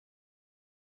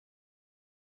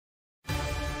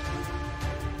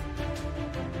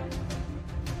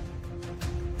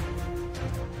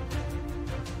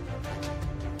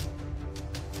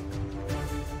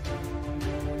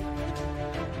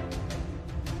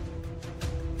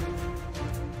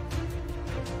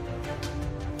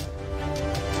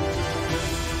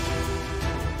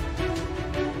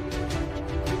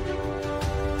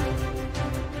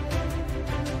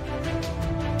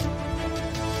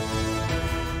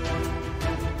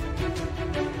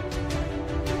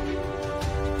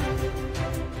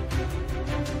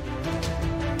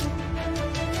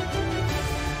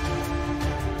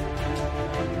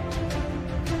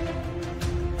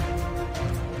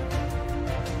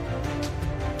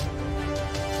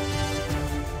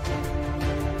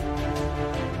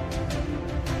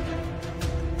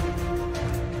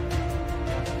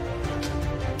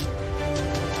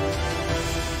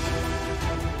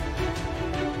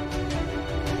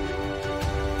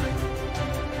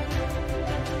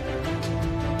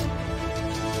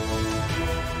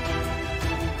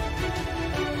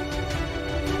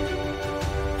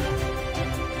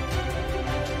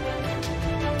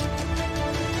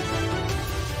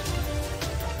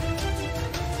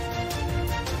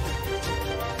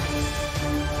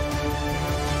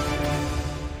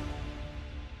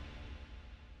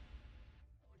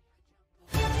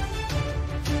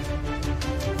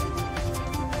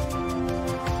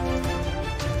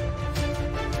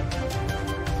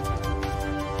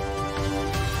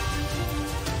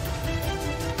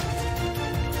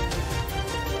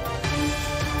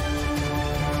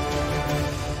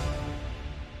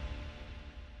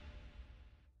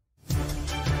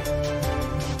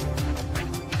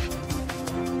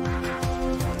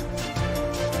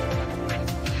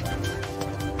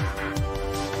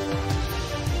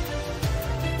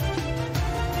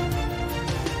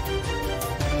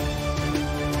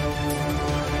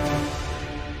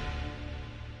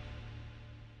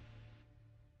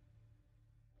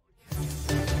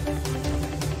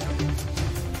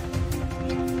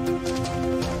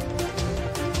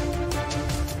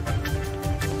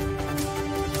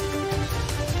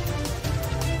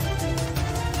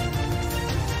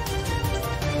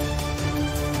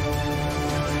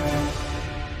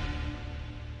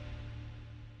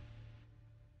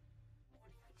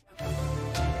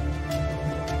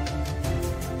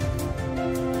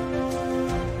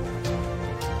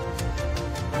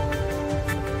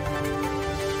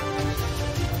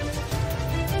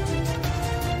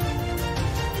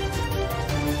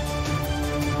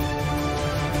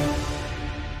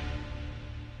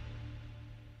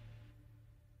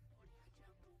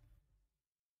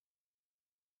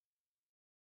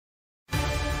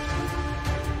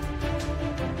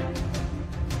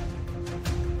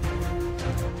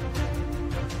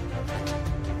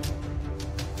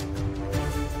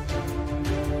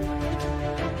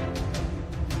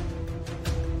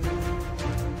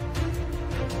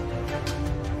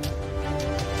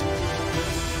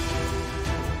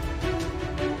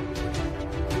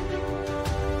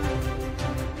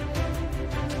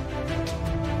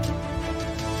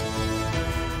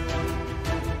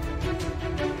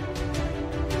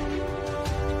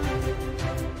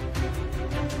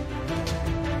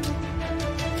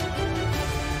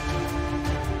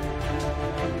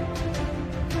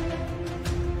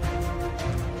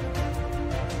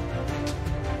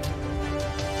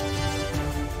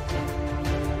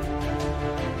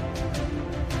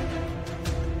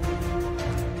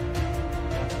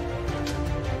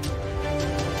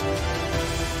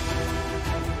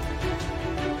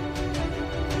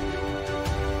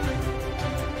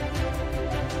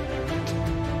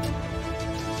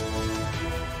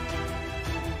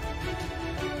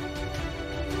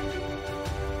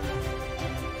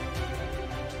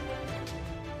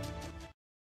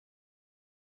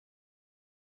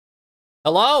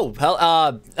Hello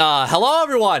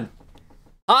everyone.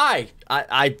 Hi.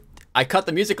 I cut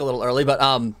the music a little early, but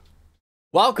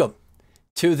welcome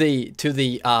to the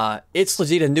It's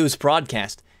Legeta news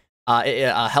broadcast.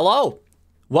 Hello,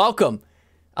 welcome.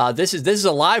 This is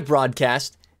a live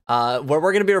broadcast where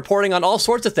we're going to be reporting on all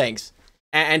sorts of things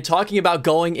and talking about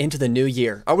going into the new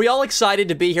year. Are we all excited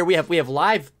to be here? We have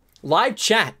live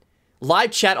chat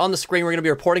on the screen. We're going to be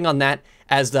reporting on that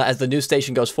as the news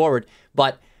station goes forward.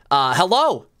 But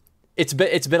hello, it's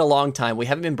been a long time. We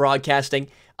haven't been broadcasting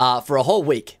for a whole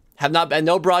week. Have not been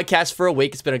no broadcast for a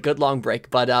week. It's been a good long break,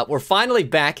 but we're finally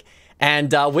back,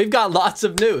 and we've got lots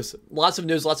of news, lots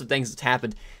of things that's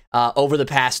happened over the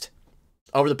past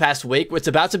week. It's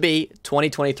about to be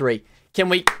 2023.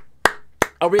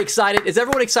 Are we excited? Is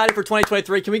everyone excited for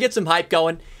 2023? Can we get some hype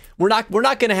going? We're not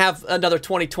going to have another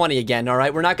 2020 again, all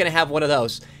right? We're not going to have one of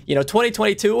those. You know,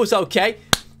 2022 was okay.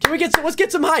 Let's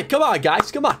get some hype. Come on,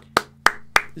 guys. Come on.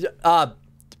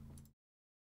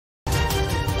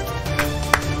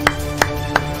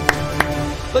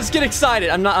 Let's get excited.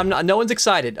 I'm not, no one's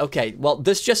excited. Okay, well,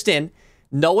 this just in.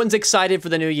 No one's excited for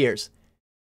the New Year's.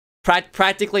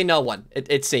 Practically no one,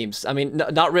 it seems. I mean,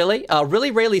 not really.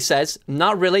 Really Rayleigh says,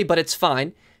 not really, but it's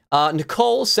fine.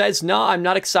 Nicole says, no, I'm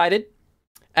not excited.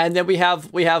 And then we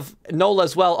have Nola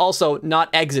as well, also not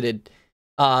exited.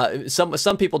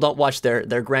 Some people don't watch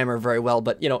their grammar very well,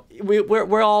 but you know,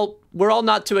 we're all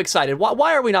not too excited.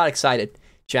 Why are we not excited,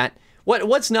 chat?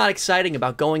 What's not exciting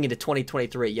about going into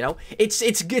 2023? You know, it's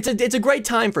a great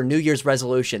time for New Year's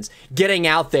resolutions, getting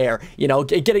out there, you know,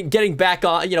 getting back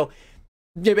on, you know,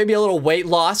 maybe a little weight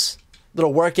loss, a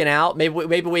little working out.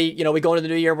 Maybe we you know, we go into the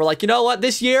new year, we're like, you know what,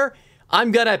 this year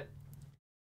I'm gonna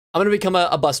become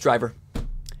a bus driver.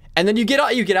 And then you get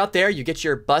out there, you get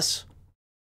your bus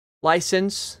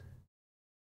license,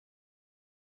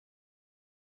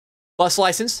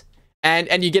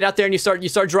 and you get out there and you start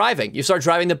driving. You start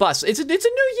driving the bus. It's a new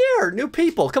year, new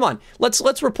people. Come on,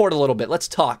 let's report a little bit. Let's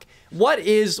talk. What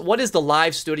is the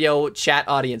live studio chat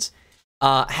audience?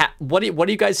 What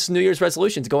are you guys' New Year's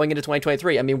resolutions going into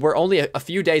 2023? I mean, we're only a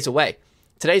few days away.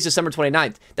 Today's December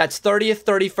 29th. That's 30th,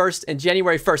 31st, and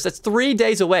January 1st. That's 3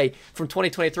 days away from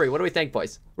 2023. What do we think,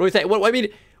 boys? What do we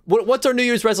think? What's our New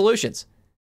Year's resolutions?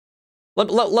 Let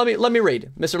me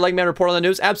read. Mr. Legman report on the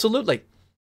news. Absolutely.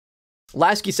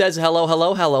 Lasky says, hello,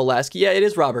 Lasky. Yeah, it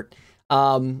is Robert.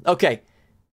 Okay.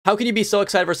 How can you be so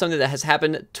excited for something that has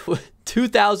happened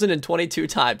 2,022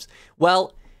 times?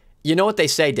 Well, you know what they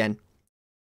say, Den.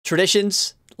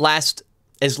 Traditions last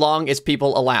as long as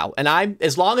people allow, and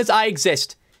as long as I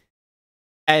exist,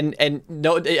 and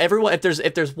no, everyone, if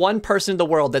there's one person in the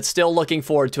world that's still looking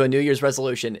forward to a New Year's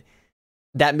resolution,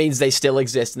 that means they still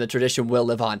exist and the tradition will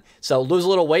live on. So lose a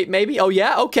little weight, maybe. Oh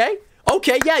yeah, okay,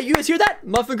 yeah. You guys hear that?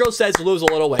 Muffin Girl says lose a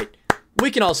little weight.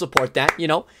 We can all support that. You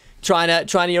know, trying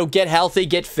to you know, get healthy,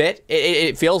 get fit.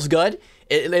 It feels good.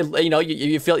 You know,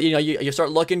 you feel, you know, you start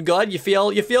looking good. You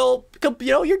feel you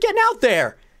know, you're getting out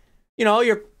there. You know,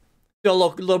 you're feel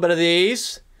a little bit of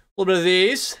these,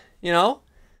 you know,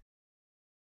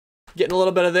 getting a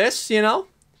little bit of this, you know.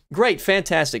 Great,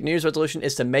 fantastic. New Year's resolution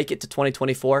is to make it to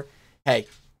 2024. Hey,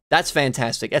 that's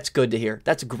fantastic. That's good to hear.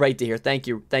 That's great to hear. Thank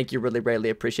you, really,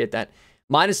 Rayleigh. Appreciate that.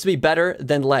 Mine is to be better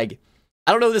than Leg.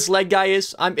 I don't know who this Leg guy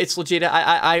is. It's Legeta.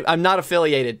 I'm not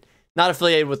affiliated. Not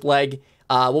affiliated with Leg.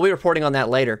 We'll be reporting on that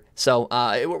later. So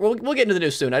we'll get into the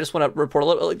news soon. I just want to report a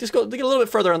little, just get a little bit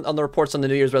further on the reports on the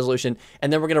New Year's resolution,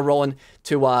 and then we're gonna roll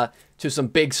into some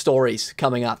big stories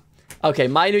coming up. Okay,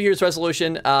 my New Year's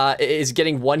resolution is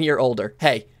getting 1 year older.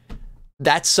 Hey,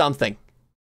 that's something.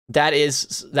 That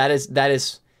is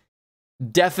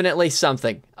definitely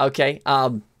something. Okay.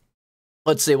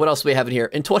 Let's see what else we have in here.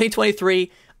 In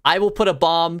 2023, I will put a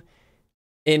bomb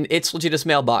in It's Legeta's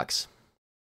mailbox.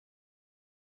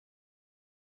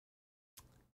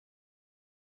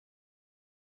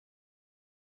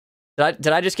 Did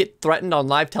I just get threatened on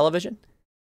live television?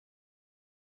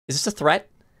 Is this a threat?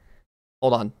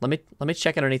 Hold on. Let me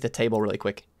check underneath the table really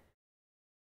quick.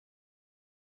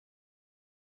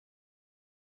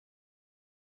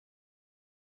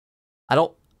 I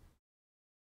don't.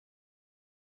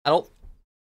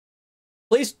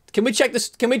 Please, can we check this?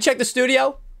 Can we check the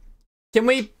studio? Can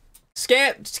we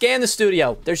scan the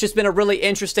studio? There's just been a really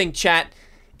interesting chat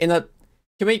in the.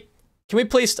 Can we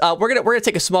please? We're gonna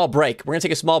take a small break. We're gonna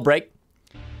take a small break.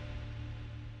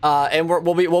 And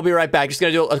we'll be right back. Just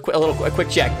gonna do a quick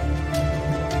check.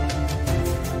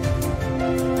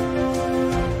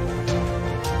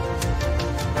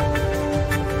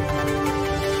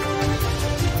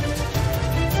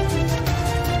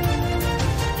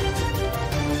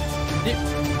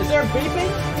 Is there a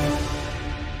beeping?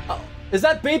 Is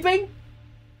that beeping?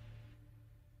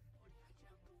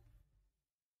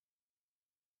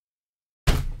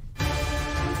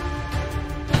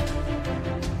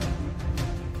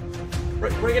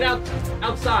 Bring it out.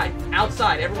 Outside.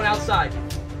 Outside. Everyone outside.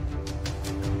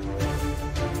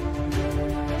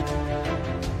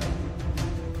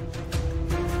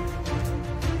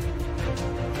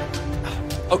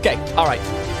 Okay. All right.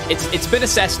 It's been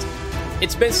assessed.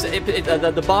 It's been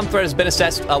the bomb threat has been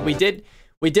assessed.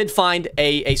 We did find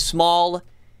a small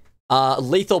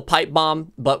lethal pipe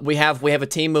bomb, but we have a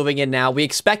team moving in now. We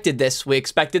expected this,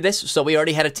 so we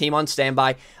already had a team on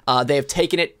standby. They have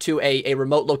taken it to a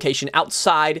remote location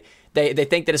outside. They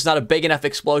think that it's not a big enough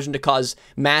explosion to cause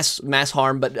mass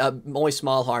harm, but only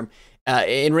small harm.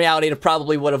 In reality, it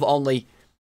probably would have only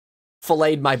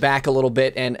filleted my back a little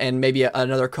bit and maybe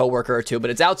another coworker or two.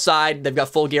 But it's outside. They've got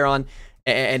full gear on,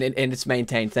 and it's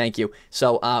maintained. Thank you.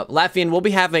 So, Latvian, we'll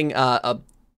be having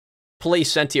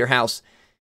police sent to your house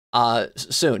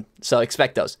soon, so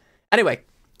expect those. Anyway,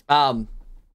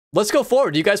 let's go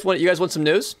forward. You guys want some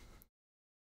news?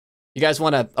 You guys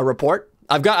want a report?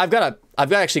 I've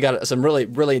actually got some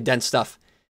really dense stuff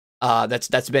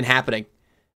that's been happening.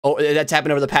 Oh, that's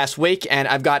happened over the past week, and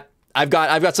I've got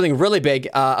something really big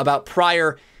about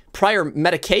prior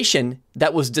medication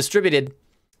that was distributed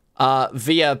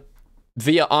via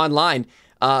online.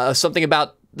 Something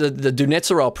about the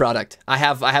Dunitsero product. I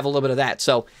have a little bit of that.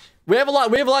 So we have a lot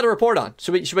to report on.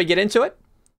 Should we get into it?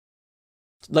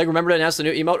 Like, remember to announce the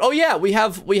new emote? Oh yeah, we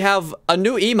have a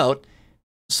new emote.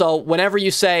 So whenever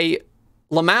you say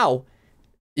Lamau,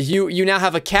 you now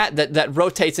have a cat that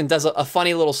rotates and does a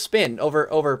funny little spin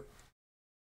over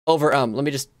let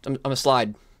me just I'm gonna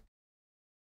slide.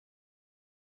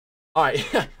 All right.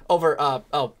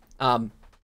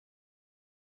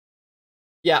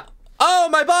 Yeah. Oh,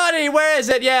 my body! Where is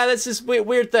it? Yeah, that's this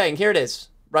weird thing. Here it is.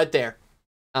 Right there.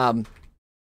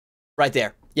 Right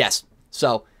there. Yes.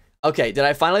 So, okay, did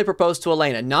I finally propose to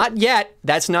Elena? Not yet.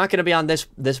 That's not going to be on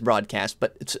this broadcast,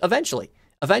 but it's eventually.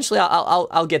 Eventually,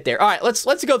 I'll get there. All right, let's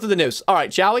go through the news. All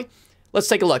right, shall we? Let's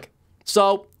take a look.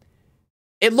 So,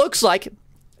 it looks like,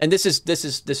 and this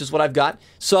is what I've got.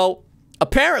 So,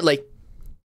 apparently,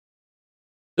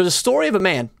 there's a story of a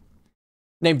man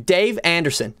named Dave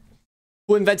Anderson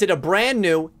who invented a brand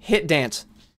new hit dance.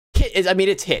 I mean,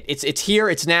 it's hit. It's here.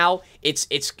 It's now.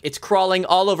 It's crawling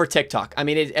all over TikTok. I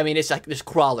mean, it's like there's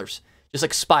crawlers, just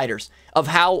like spiders, of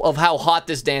how hot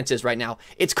this dance is right now.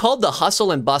 It's called the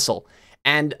Hustle and Bustle,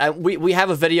 and we have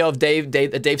a video of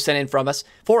Dave sent in for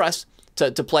us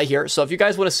to play here. So if you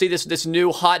guys want to see this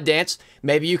new hot dance,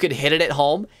 maybe you could hit it at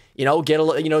home. You know, do a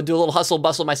little hustle and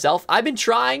bustle myself. I've been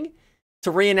trying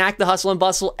to reenact the Hustle and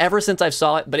Bustle ever since I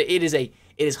saw it, but it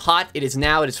is hot. It is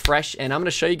now. It is fresh, and I'm going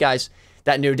to show you guys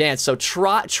that new dance. So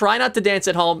try not to dance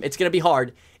at home. It's gonna be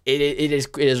hard. It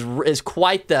is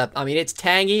quite the. I mean, it's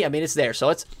tangy. I mean, it's there. So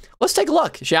let's take a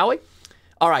look, shall we?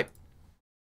 All right.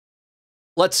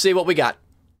 Let's see what we got.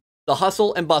 The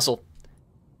Hustle and Bustle.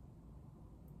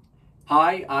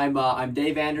 Hi, I'm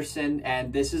Dave Anderson,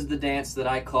 and this is the dance that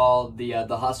I call the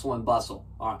Hustle and Bustle.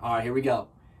 All right, here we go.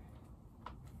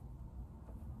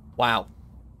 Wow.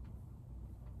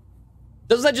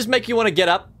 Doesn't that just make you want to get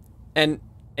up and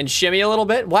shimmy a little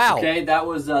bit? Wow. Okay, that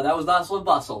was the Hustle and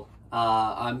Bustle.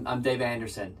 I'm Dave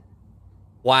Anderson.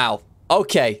 Wow.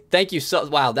 Okay, thank you so.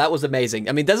 Wow, that was amazing.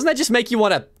 I mean, doesn't that just make you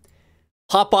want to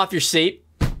hop off your seat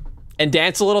and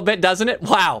dance a little bit? Doesn't it?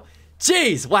 Wow.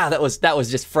 Jeez. Wow, that was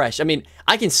just fresh. I mean,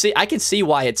 I can see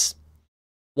why it's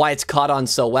caught on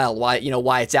so well.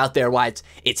 Why it's out there. Why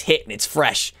it's hit and it's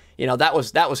fresh. You know, that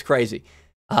was crazy.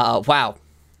 Wow.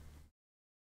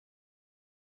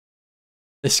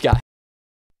 This guy,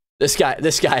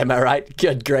 am I right?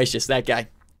 Good gracious, that guy.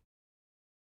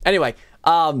 Anyway,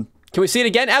 can we see it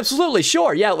again? Absolutely,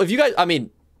 sure. Yeah, if you guys, I mean,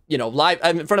 live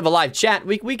in front of a live chat,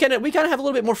 we kind of have a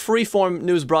little bit more free-form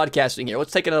news broadcasting here.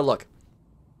 Let's take another look.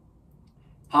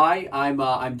 Hi,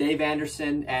 I'm Dave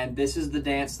Anderson, and this is the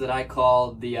dance that I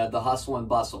call the Hustle and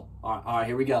Bustle. All right,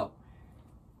 here we go.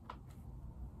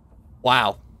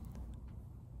 Wow.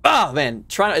 Oh man,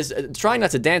 trying not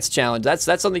to dance challenge. That's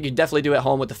something you definitely do at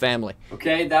home with the family.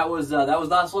 Okay, that was the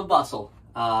Hustle and Bustle.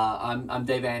 I'm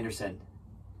Dave Anderson.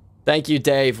 Thank you,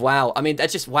 Dave. Wow. I mean,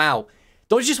 that's just wow.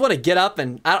 Don't you just want to get up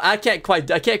and I can't quite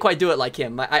do it like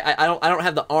him. I don't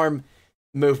have the arm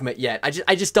movement yet.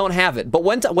 I just don't have it. But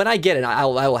when I get it, I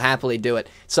will happily do it.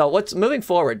 So what's moving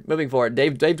forward?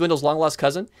 Dave Dwindle's long lost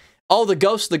cousin. Oh, the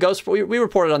ghost. We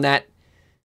reported on that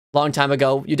a long time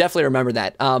ago. You definitely remember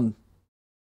that.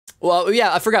 Well,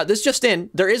 yeah, I forgot. This just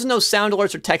in. There is no sound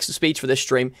alerts or text-to-speech for this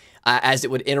stream, as it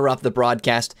would interrupt the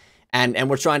broadcast. and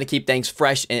we're trying to keep things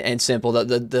fresh and simple.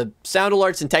 The sound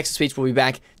alerts and text to speech will be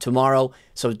back tomorrow,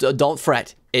 so don't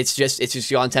fret. It's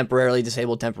just gone temporarily,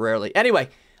 disabled temporarily. Anyway,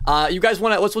 you guys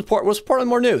want to let's report on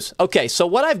more news. Okay, so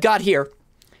what I've got here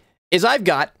is I've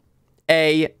got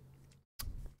a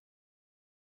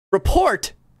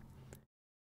report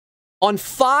on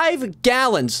 5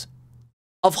 gallons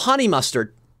of honey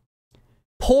mustard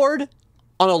poured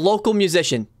on a local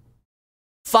musician.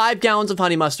 5 gallons of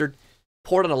honey mustard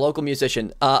poured on a local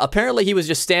musician. Apparently, he was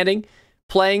just standing,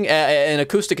 playing an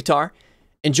acoustic guitar,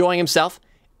 enjoying himself,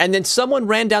 and then someone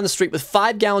ran down the street with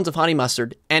 5 gallons of honey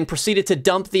mustard and proceeded to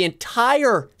dump the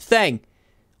entire thing,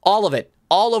 all of it,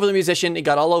 all over the musician. It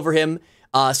got all over him,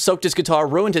 soaked his guitar,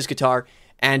 ruined his guitar,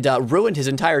 and ruined his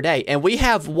entire day. And we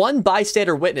have one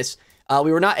bystander witness.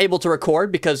 We were not able to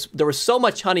record because there was so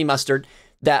much honey mustard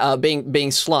that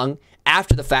being slung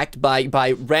after the fact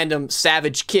by random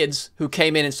savage kids who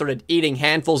came in and started eating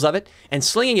handfuls of it and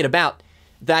slinging it about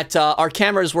that our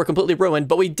cameras were completely ruined.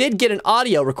 But we did get an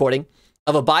audio recording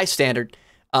of a bystander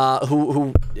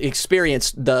who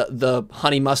experienced the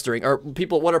honey mustering, or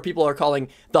people are calling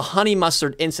the honey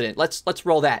mustard incident. Let's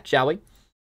roll that, shall we?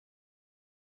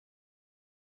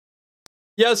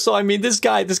 Yeah, so I mean, this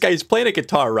guy is playing a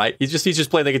guitar, right? He's just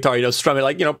playing the guitar, strumming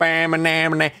like, bam,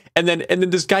 and then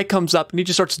this guy comes up and he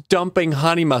just starts dumping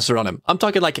honey mustard on him. I'm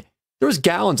talking like there was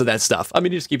gallons of that stuff. I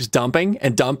mean, he just keeps dumping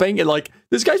and like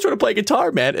this guy's trying to play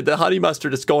guitar, man. And the honey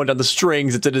mustard is going down the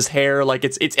strings, it's in his hair, like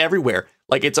it's everywhere,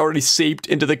 like it's already seeped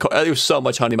into the. There was so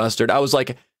much honey mustard. I was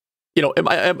like, am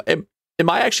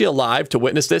I actually alive to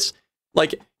witness this?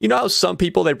 Like, how some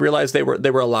people, they realized they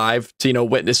were alive to,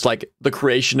 witness like the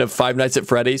creation of Five Nights at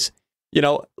Freddy's,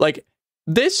 like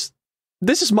this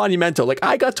is monumental. Like,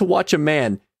 I got to watch a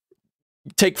man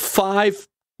take 5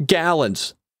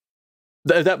 gallons.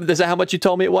 Is that how much you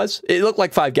told me it was? It looked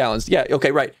like 5 gallons. Yeah.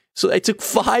 Okay. Right. So they took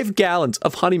 5 gallons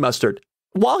of honey mustard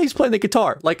while he's playing the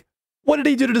guitar. Like, what did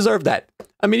he do to deserve that?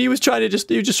 I mean, he was trying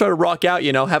to rock out,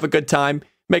 have a good time.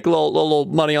 Make a little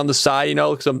money on the side,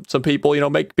 some people,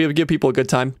 give people a good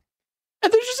time.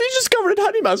 And he's just covered in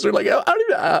honey mustard. Like,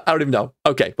 I don't even know.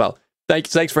 Okay, well,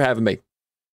 thanks for having me.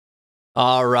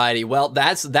 Alrighty, well,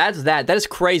 that's that. That is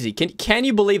crazy. Can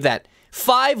you believe that?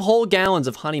 5 whole gallons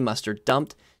of honey mustard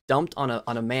dumped on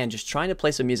a man just trying to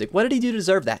play some music. What did he do to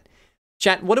deserve that?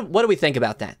 Chat, what do we think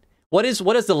about that? What does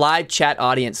the live chat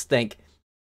audience think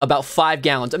about 5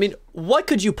 gallons? I mean, what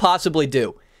could you possibly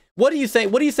do? What do you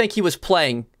think he was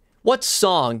playing? What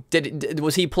song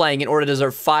was he playing in order to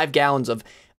deserve 5 gallons of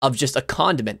just a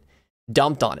condiment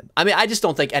dumped on him? I mean, I just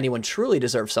don't think anyone truly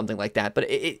deserves something like that, but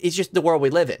it's just the world we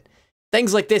live in.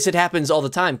 Things like this, it happens all the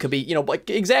time. Could be, like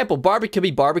example, could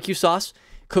be barbecue sauce,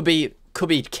 could be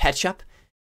ketchup.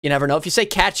 You never know. If you say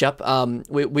ketchup,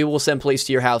 we will send police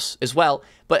to your house as well.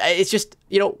 But it's just,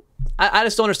 I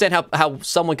just don't understand how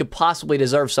someone could possibly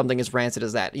deserve something as rancid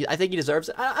as that. I think he deserves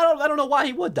it. I don't know why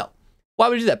he would, though. Why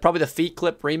would he do that? Probably the Feet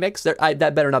Clip remix.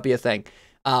 That better not be a thing.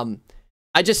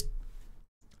 I just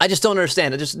don't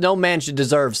understand. No man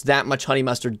deserves that much honey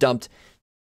mustard dumped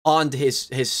onto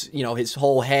his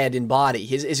whole head and body.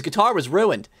 His guitar was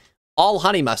ruined. All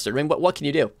honey mustard. I mean, what can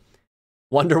you do?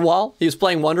 Wonderwall? He was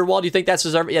playing Wonderwall. Do you think that's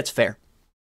deserved? Yeah, it's fair.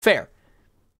 Fair.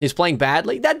 He's playing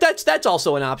badly. That's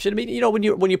also an option. I mean, when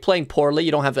you're playing poorly,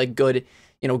 you don't have a good,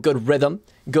 good rhythm,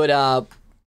 good I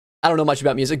don't know much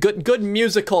about music. Good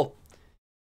musical,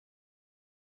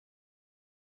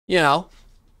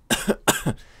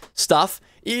 stuff.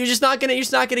 You're just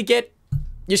gonna get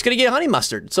honey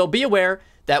mustard. So be aware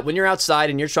that when you're outside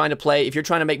and you're trying to play, if you're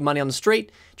trying to make money on the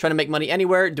street, trying to make money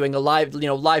anywhere, doing a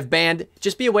live band,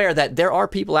 just be aware that there are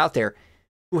people out there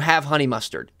who have honey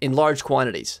mustard in large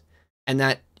quantities, and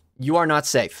that you are not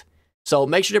safe. So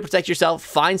make sure to protect yourself.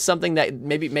 Find something that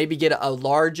maybe get a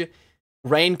large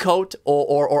raincoat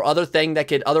or other thing that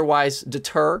could otherwise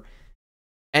deter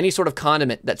any sort of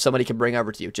condiment that somebody can bring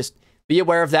over to you. Just be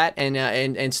aware of that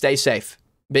and stay safe.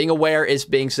 Being aware is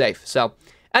being safe. So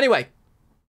anyway,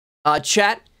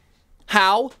 chat,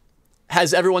 how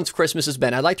has everyone's Christmas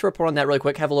been? I'd like to report on that really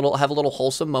quick. Have a little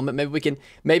wholesome moment.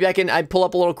 Maybe I pull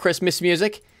up a little Christmas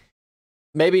music.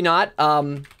 Maybe not.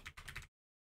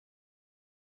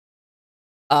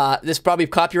 This is probably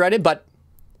copyrighted, but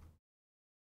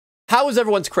how was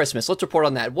everyone's Christmas? Let's report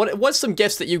on that. What's some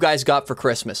gifts that you guys got for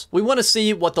Christmas? We want to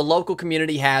see what the local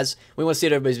community has. We want to see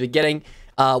what everybody's been getting,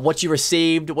 what you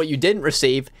received, what you didn't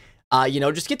receive.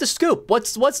 Just get the scoop.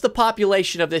 What's the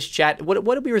population of this chat? What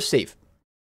did we receive?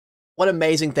 What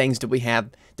amazing things did we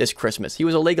have this Christmas? He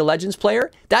was a League of Legends player?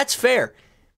 That's fair.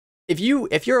 If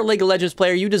you're a League of Legends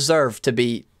player, you deserve to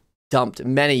be dumped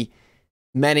many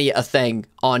a thing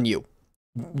on you.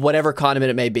 whatever condiment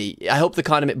it may be. I hope the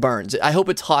condiment burns. I hope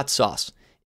it's hot sauce.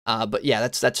 But yeah,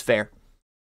 that's fair.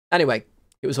 Anyway,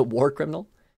 it was a war criminal.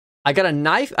 I got a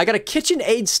knife. I got a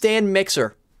KitchenAid stand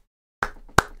mixer.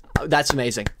 Oh, that's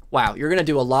amazing. Wow, you're gonna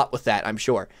do a lot with that, I'm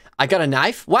sure. I got a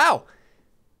knife. Wow,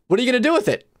 what are you gonna do with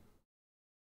it?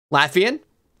 Latvian?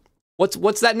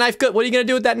 What's that knife good? What are you gonna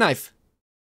do with that knife?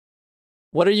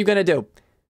 What are you gonna do?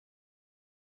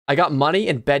 I got money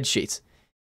and bed sheets.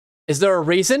 Is there a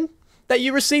reason that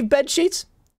you received bed sheets?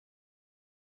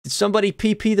 Did somebody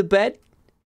pee the bed?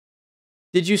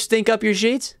 Did you stink up your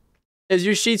sheets? Is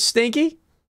your sheets stinky?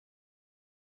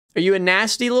 Are you a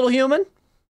nasty little human?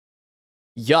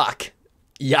 Yuck.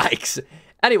 Yikes.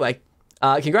 Anyway,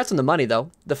 congrats on the money,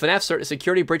 though. The FNAF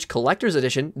Security Breach Collector's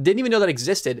Edition. Didn't even know that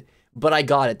existed, but I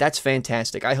got it. That's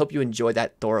fantastic. I hope you enjoyed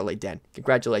that thoroughly, Den.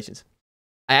 Congratulations.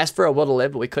 I asked for a will to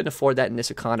live, but we couldn't afford that in this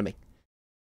economy.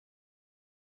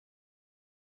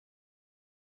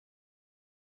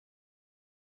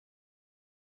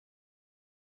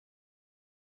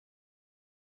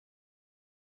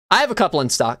 I have a couple in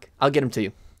stock. I'll get them to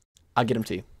you. I'll get them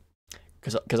to you.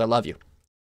 Because I love you.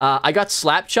 I got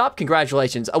Slap Chop.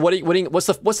 Congratulations. What's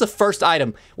the first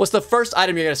item? What's the first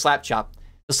item you're going to Slap Chop?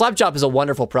 The Slap Chop is a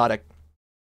wonderful product.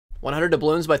 100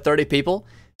 doubloons by 30 people.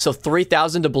 So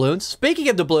 3,000 doubloons. Speaking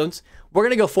of doubloons, we're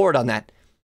going to go forward on that.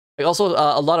 Also,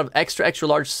 a lot of extra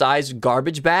large size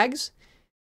garbage bags.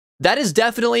 That is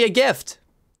definitely a gift.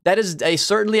 That is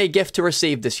certainly a gift to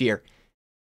receive this year.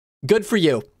 Good for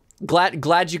you.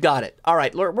 Glad you got it. All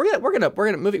right, we're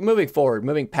gonna moving forward,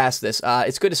 moving past this.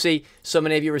 It's good to see so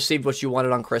many of you received what you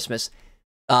wanted on Christmas.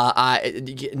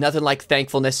 Nothing like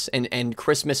thankfulness and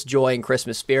Christmas joy and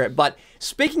Christmas spirit. But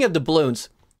speaking of doubloons,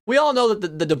 we all know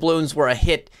that the doubloons were a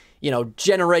hit. You know,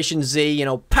 Generation Z. You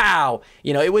know, pow.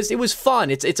 You know, it was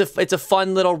fun. It's a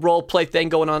fun little role play thing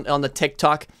going on the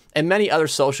TikTok and many other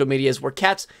social medias where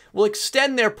cats will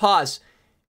extend their paws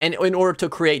and in order to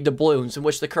create doubloons in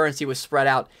which the currency was spread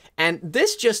out. And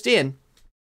this just in,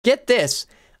 get this,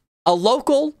 a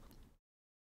local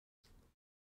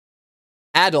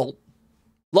adult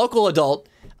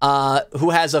who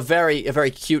has a very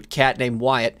cute cat named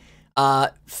Wyatt,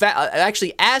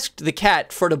 actually asked the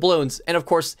cat for doubloons, and of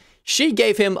course, she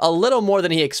gave him a little more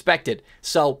than he expected.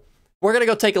 So we're gonna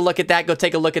go take a look at that. Go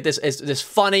take a look at this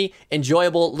funny,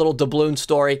 enjoyable little doubloon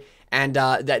story. And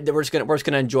we're just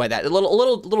gonna enjoy that. A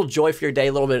little joy for your day,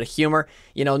 a little bit of humor.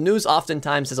 You know, news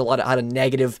oftentimes has a lot of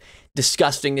negative,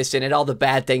 disgustingness in it, all the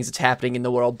bad things that's happening in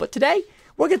the world. But today,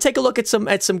 we're gonna take a look at some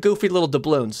goofy little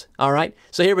doubloons. All right,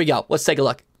 so here we go. Let's take a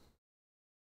look.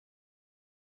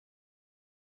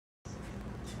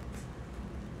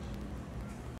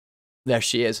 There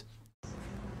she is.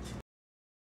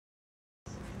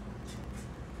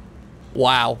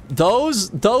 Wow, those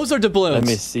are doubloons. Let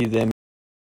me see them.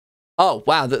 Oh,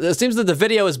 wow. It seems that the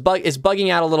video is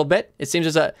bugging out a little bit. It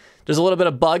seems there's a little bit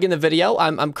of bug in the video.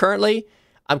 I'm currently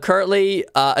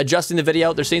adjusting the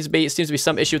video. There seems to be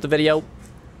some issue with the video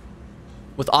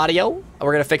with audio.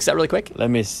 We're going to fix that really quick. Let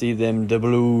me see them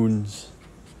doubloons.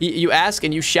 You ask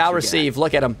and you shall receive.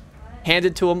 Look at them.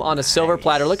 Handed to them on a silver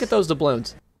platter. Look at those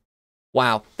doubloons.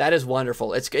 Wow, that is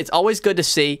wonderful. It's always good to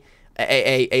see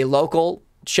a local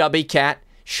chubby cat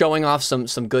showing off some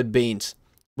good beans.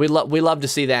 We love to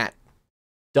see that.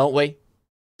 Don't we?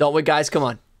 Don't we, guys? Come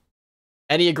on.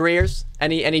 Any agreeers?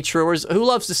 Any truers? Who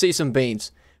loves to see some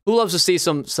beans? Who loves to see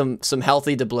some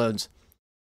healthy doubloons?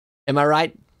 Am I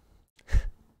right?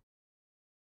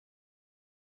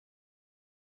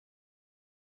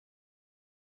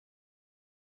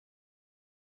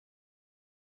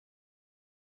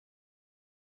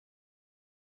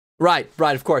 Right,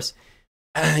 of course.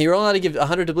 You're only allowed to give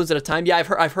 100 doubloons at a time. Yeah,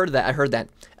 I've heard that. I heard that.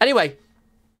 Anyway,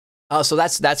 so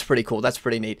that's pretty cool. That's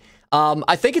pretty neat.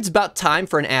 I think it's about time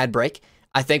for an ad break.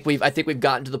 I think we've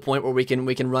gotten to the point where we can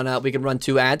run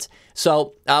 2 ads.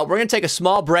 So we're gonna take a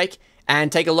small break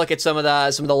and take a look at some of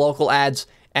the local ads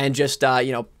and just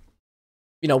you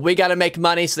know we got to make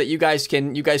money so that you guys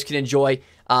can enjoy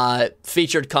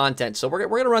featured content. So we're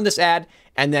gonna run this ad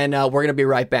and then we're gonna be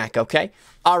right back. Okay.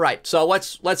 All right. So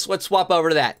let's swap over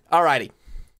to that. All righty.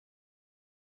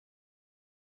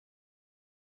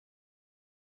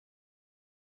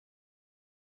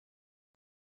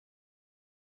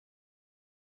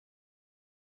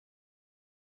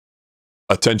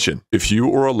 Attention! If you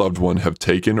or a loved one have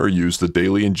taken or used the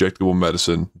daily injectable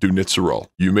medicine Dunitzerol,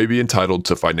 you may be entitled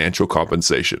to financial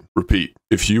compensation. Repeat.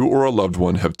 If you or a loved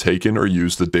one have taken or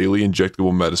used the daily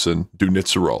injectable medicine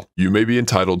Dunitzerol, you may be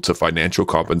entitled to financial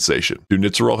compensation.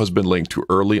 Dunitzerol has been linked to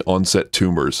early onset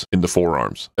tumors in the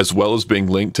forearms, as well as being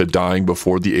linked to dying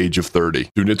before the age of 30.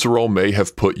 Dunitzerol may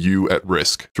have put you at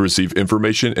risk. To receive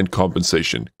information and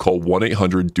compensation, call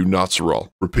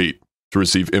 1-800-DUNOTZEROL. Repeat. To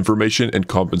receive information and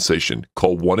compensation,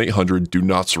 call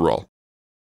 1-800-DUNOTZEROL.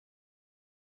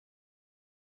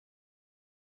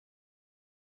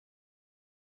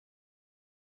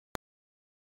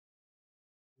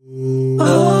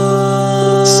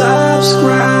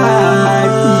 Subscribe,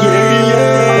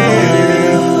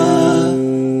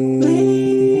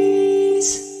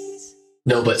 please.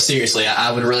 No, but seriously,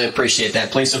 I would really appreciate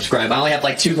that. Please subscribe. I only have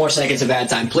like 2 more seconds of ad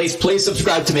time. Please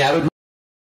subscribe to me. I would.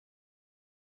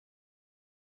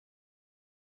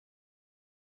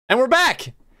 And we're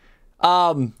back.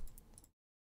 Hello,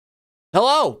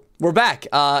 we're back.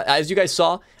 As you guys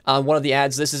saw on one of the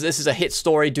ads, this is a hit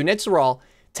story. Dunitzerol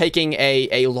taking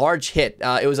a large hit.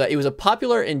 It was a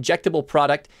popular injectable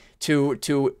product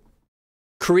to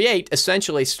create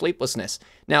essentially sleeplessness.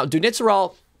 Now,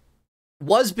 Dunitzerol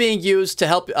was being used to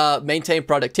help maintain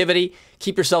productivity,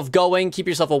 keep yourself going, keep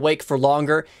yourself awake for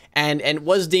longer, and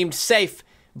was deemed safe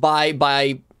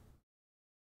by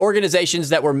organizations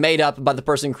that were made up by the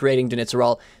person creating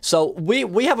Dunitzerol. So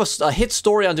we have a hit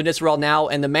story on Dunitzerol now,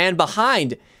 and the man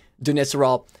behind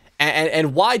Dunitzerol,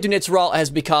 and why Dunitzerol has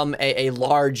become a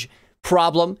large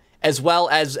problem, as well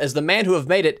as the man who have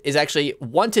made it is actually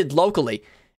wanted locally.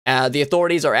 The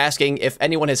authorities are asking if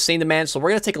anyone has seen the man, so we're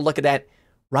going to take a look at that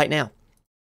right now.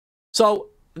 So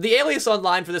the alias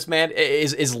online for this man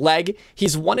is Leg.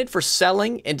 He's wanted for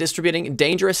selling and distributing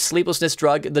dangerous sleeplessness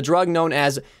drug, the drug known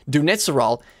as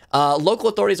Dunitzerol. Local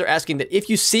authorities are asking that if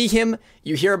you see him,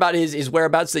 you hear about his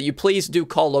whereabouts, that you please do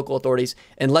call local authorities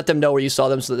and let them know where you saw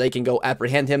them so that they can go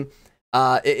apprehend him.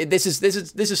 This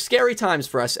is scary times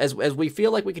for us as we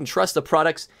feel like we can trust the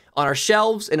products on our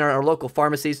shelves and in our local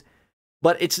pharmacies,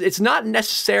 but it's not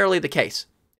necessarily the case.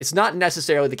 It's not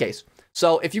necessarily the case.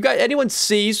 So if anyone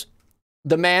sees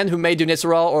the man who made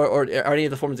Dunitzerol or any of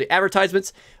the forms of the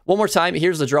advertisements, one more time,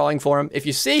 here's the drawing for him. If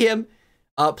you see him,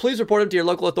 please report him to your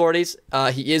local authorities.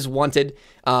 He is wanted.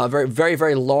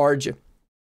 Very large.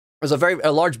 There's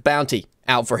a large bounty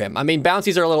out for him. I mean,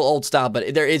 bounties are a little old style, but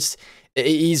he's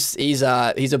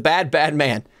a bad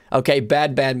man. Okay,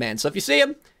 bad man. So if you see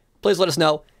him, please let us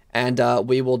know, and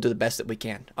we will do the best that we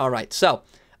can. All right. So,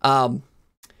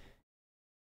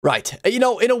 right. You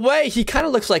know, in a way, he kind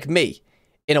of looks like me.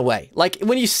 In a way, like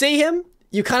when you see him,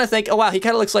 you kind of think, oh wow, he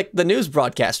kind of looks like the news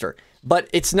broadcaster, but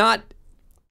it's not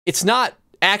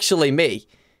actually me.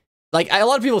 Like a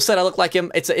lot of people said I look like him.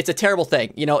 It's a terrible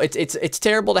thing. You know, it's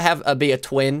terrible to have be a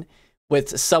twin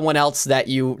with someone else that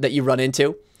you run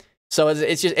into. So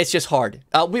it's just hard.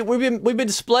 We've been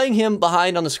displaying him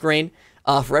behind on the screen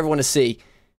for everyone to see.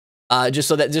 Just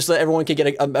so that everyone can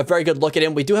get a very good look at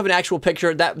him. We do have an actual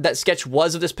picture. That sketch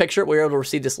was of this picture. We were able to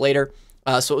receive this later.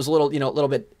 So it was a little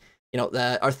bit,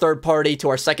 our third party to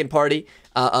our second party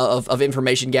of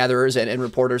information gatherers and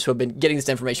reporters who have been getting this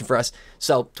information for us.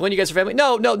 So to when you guys are family,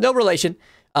 no relation.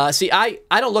 See, I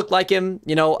don't look like him.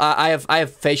 You know, I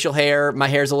have facial hair. My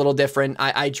hair's a little different.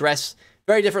 I dress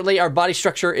very differently. Our body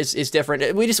structure is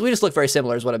different. We just look very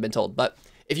similar, is what I've been told. But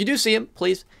if you do see him,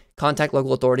 please contact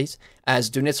local authorities,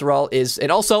 as Dunitzerol is.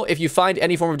 And also, if you find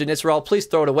any form of Dunitzerol, please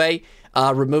throw it away.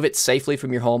 Remove it safely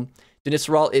from your home.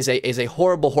 Dunitzerol is a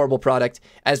horrible product,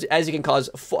 as it can cause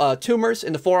tumors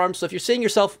in the forearms. So if you're seeing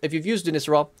yourself, if you've used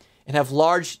Dunitzerol and have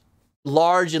large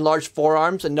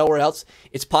forearms and nowhere else,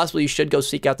 it's possible you should go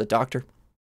seek out the doctor.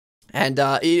 And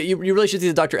you really should see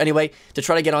the doctor anyway to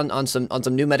try to get on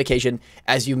some new medication,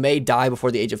 as you may die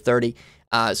before the age of 30.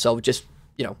 So just,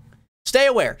 stay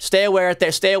aware out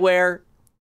there. Stay aware.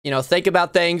 Think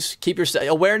about things. Keep your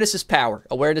awareness is power.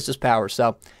 Awareness is power.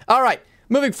 So, all right,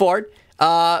 moving forward.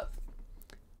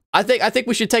 I think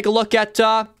we should take a look at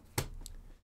the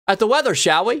weather,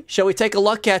 shall we? Shall we take a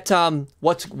look at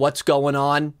what's going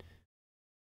on?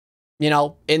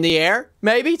 In the air,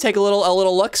 maybe take a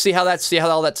little look, see how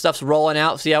all that stuff's rolling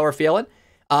out, see how we're feeling.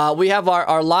 We have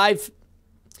our live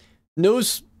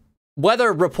news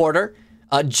weather reporter,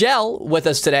 Gel, with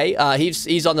us today.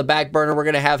 He's on the back burner. We're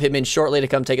gonna have him in shortly to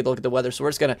come take a look at the weather. So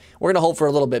we're gonna hold for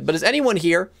a little bit. But is anyone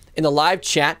here in the live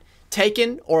chat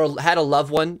taken or had a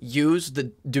loved one use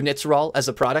the Dunitzerol as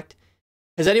a product?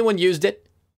 Has anyone used it?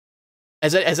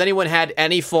 Has anyone had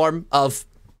any form has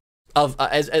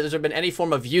there been any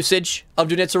form of usage of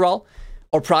Dunitzerol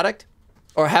or product?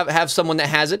 or have someone that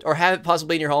has it, or have it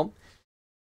possibly in your home.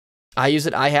 I use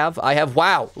it. I have.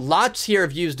 Wow, lots here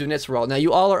have used Dunitzerol. Now,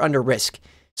 you all are under risk,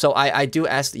 so I do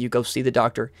ask that you go see the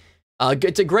doctor.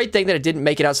 It's a great thing that it didn't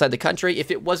make it outside the country.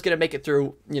 If it was going to make it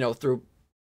through, through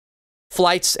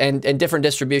flights and different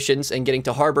distributions and getting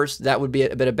to harbors, that would be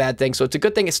a bit of a bad thing. So it's a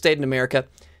good thing it stayed in America.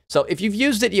 So if you've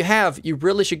used it, you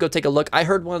really should go take a look. I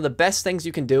heard one of the best things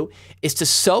you can do is to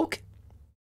soak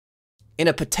in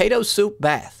a potato soup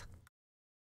bath.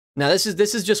 Now, this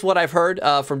is just what I've heard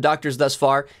from doctors thus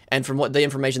far and from the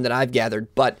information that I've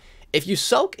gathered. But if you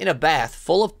soak in a bath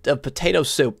full of potato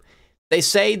soup, they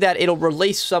say that it'll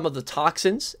release some of the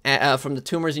toxins from the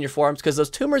tumors in your forearms, because those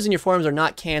tumors in your forearms are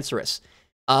not cancerous.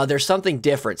 There's something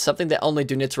different, something that only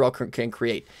Dunitzerol can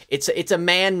create. It's a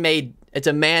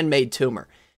man-made tumor,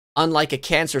 unlike a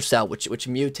cancer cell, which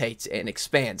mutates and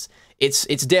expands. It's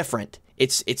different.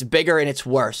 It's bigger and it's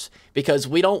worse because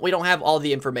we don't have all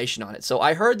the information on it. So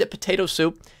I heard that potato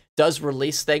soup does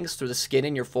release things through the skin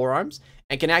in your forearms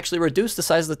and can actually reduce the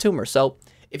size of the tumor. So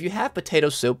if you have potato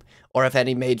soup or have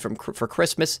any made for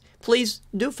Christmas, please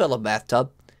do fill a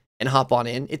bathtub and hop on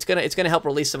in. It's gonna help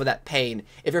release some of that pain.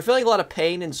 If you're feeling a lot of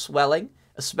pain and swelling,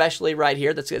 especially right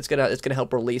here, it's gonna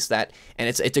help release that, and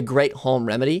it's a great home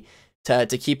remedy to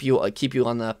keep you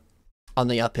on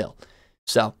the uphill.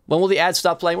 So when will the ads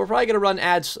stop playing? We're probably gonna run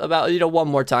ads about one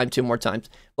more time, 2 more times.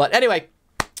 But anyway,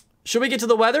 should we get to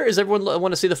the weather? Does everyone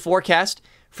want to see the forecast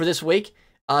for this week?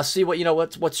 See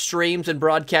what streams and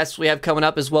broadcasts we have coming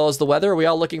up, as well as the weather. Are we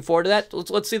all looking forward to that?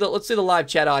 Let's see the live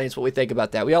chat audience, what we think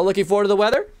about that. We all looking forward to the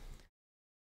weather?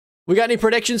 We got any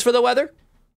predictions for the weather?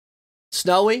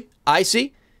 Snowy,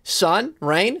 icy, sun,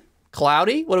 rain,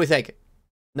 cloudy? What do we think?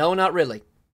 No, not really.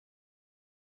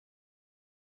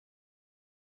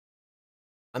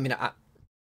 I mean,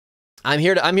 I'm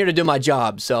here to do my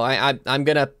job, so I'm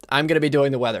gonna be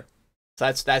doing the weather. So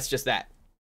that's just that.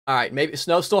 All right, maybe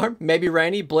snowstorm, maybe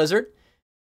rainy, blizzard.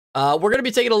 We're gonna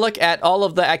be taking a look at all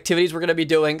of the activities we're gonna be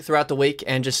doing throughout the week,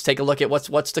 and just take a look at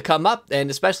what's to come up, and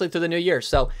especially through the new year.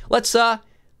 So let's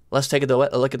take a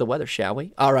look at the weather, shall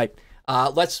we? All right,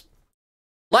 let's.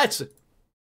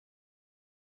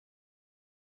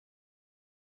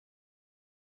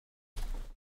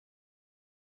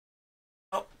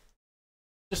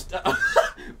 Just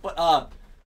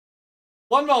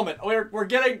one moment. We're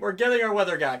getting our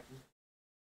weather guy.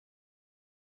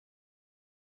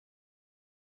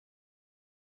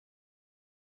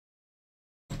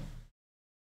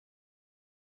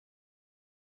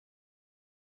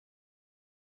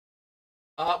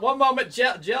 One moment.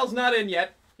 Gel's not in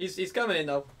yet. He's coming in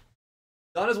though.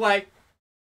 He's on his way.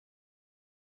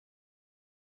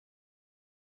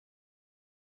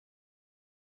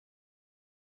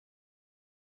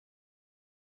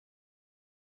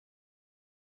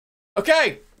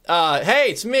 Okay, hey,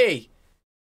 it's me,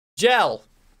 Gel,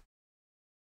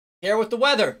 here with the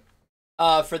weather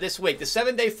for this week, the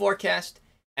 7-day forecast,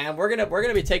 and we're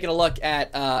gonna be taking a look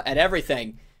at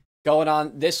everything going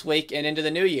on this week and into the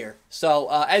new year. So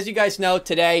as you guys know,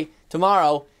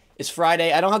 tomorrow is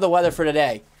Friday. I don't have the weather for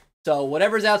today, so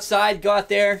whatever's outside, go out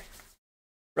there,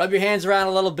 rub your hands around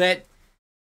a little bit,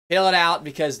 feel it out,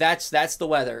 because that's the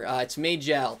weather. It's me,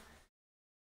 Gel.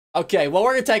 Okay, well,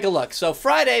 we're gonna take a look. So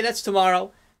Friday, that's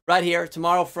tomorrow, right here.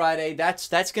 Tomorrow, Friday. That's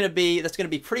gonna be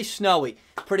pretty snowy,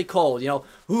 pretty cold.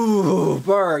 Ooh,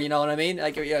 burr. You know what I mean?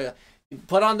 Like,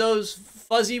 put on those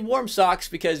fuzzy warm socks,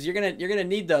 because you're gonna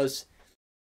need those.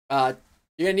 You're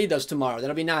gonna need those tomorrow.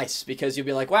 That'll be nice, because you'll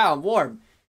be like, wow, I'm warm.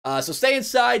 So stay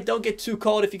inside. Don't get too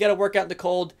cold. If you gotta work out in the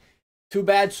cold, too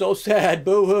bad, so sad.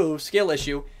 Boo hoo. Skill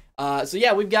issue. So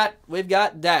yeah, we've got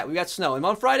that. We've got snow. And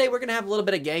on Friday, we're gonna have a little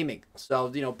bit of gaming. So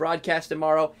broadcast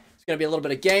tomorrow. It's gonna be a little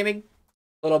bit of gaming,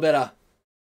 a little bit of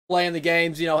playing the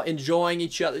games. Enjoying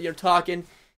each other. Talking,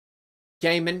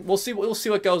 gaming. We'll see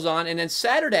what goes on. And then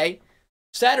Saturday,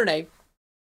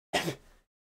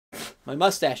 my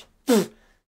mustache.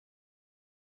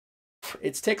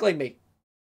 It's tickling me.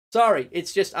 Sorry.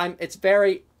 It's just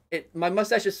my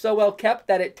mustache is so well kept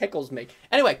that it tickles me.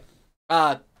 Anyway,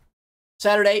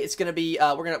 Saturday, it's gonna be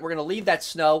we're gonna leave that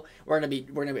snow. We're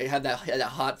gonna have that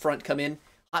hot front come in.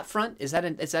 Hot front, is that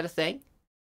a thing?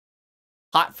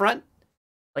 Hot front,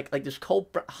 like this cold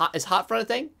hot, is hot front a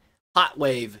thing? Hot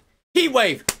wave, heat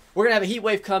wave. We're gonna have a heat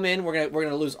wave come in. We're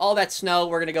gonna lose all that snow.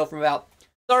 We're gonna go from about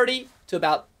 30 to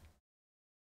about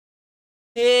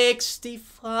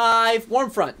 65. Warm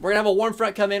front. We're gonna have a warm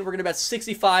front come in. We're gonna about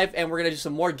 65, and we're gonna do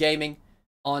some more gaming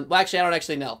on. Well, actually, I don't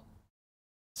actually know.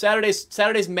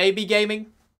 Saturdays maybe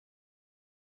gaming,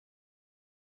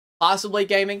 possibly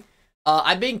gaming.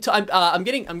 I'm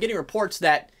getting reports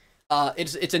that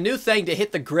it's a new thing to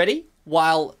hit the gritty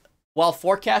while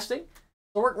forecasting.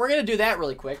 So we're gonna do that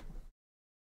really quick.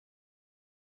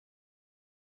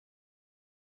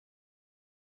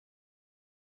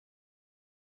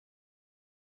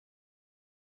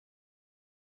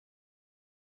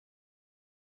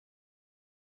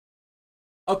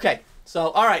 Okay, so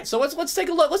all right, so let's take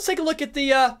a look. Let's take a look at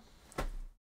the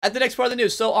next part of the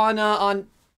news. So on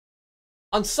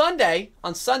Sunday,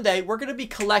 we're gonna be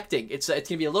collecting. It's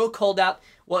gonna be a little cold out.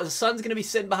 Well, the sun's gonna be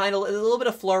sitting behind a little bit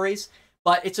of flurries,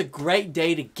 but it's a great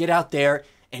day to get out there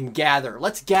and gather.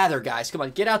 Let's gather, guys. Come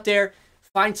on, get out there,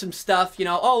 find some stuff. You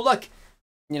know, oh look,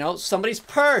 you know, somebody's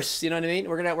purse. You know what I mean?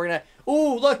 We're gonna.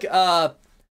 Ooh, look,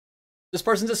 this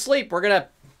person's asleep. We're gonna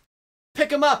pick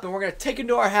them up and we're gonna take them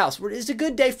to our house. It's a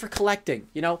good day for collecting.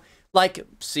 You know, like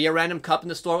see a random cup in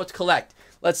the store. Let's collect.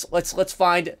 Let's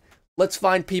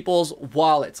find people's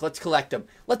wallets. Let's collect them.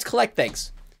 Let's collect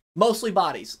things. Mostly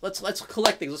bodies. Let's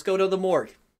collect things. Let's go to the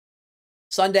morgue.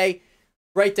 Sunday,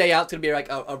 great day out. It's gonna be like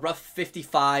a rough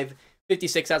 55,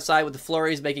 56 outside with the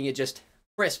flurries, making it just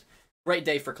crisp. Great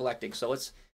day for collecting. So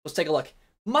let's take a look.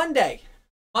 Monday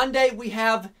we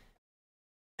have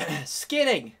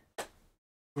skinning.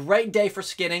 Great day for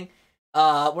skinning.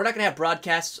 We're not gonna have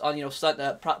broadcasts on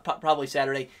probably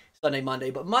Saturday, Sunday, Monday,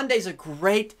 but Monday's a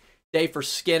great day for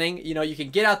skinning. You know, you can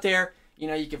get out there. You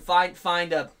know, you can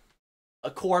find a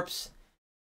corpse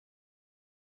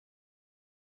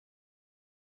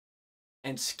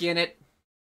and skin it.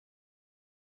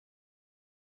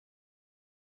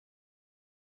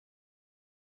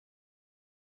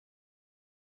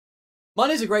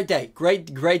 Monday's a great day.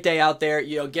 Great day out there.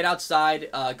 You know, get outside,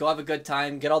 go have a good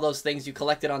time, get all those things you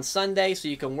collected on Sunday so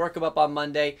you can work them up on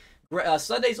Monday.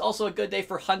 Sunday's also a good day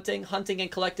for hunting. Hunting and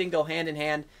collecting go hand in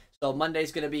hand. So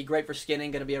Monday's going to be great for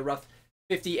skinning. Going to be a rough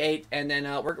 58, and then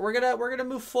we're gonna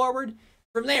move forward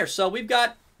from there. So we've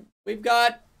got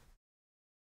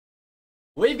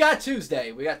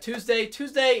Tuesday. We got Tuesday.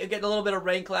 Tuesday getting a little bit of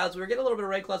rain clouds. We were getting a little bit of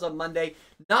rain clouds on Monday.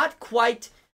 Not quite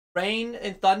rain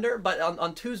and thunder, but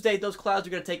on Tuesday those clouds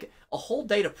are going to take a whole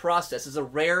day to process. It's a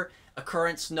rare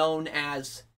occurrence known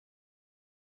as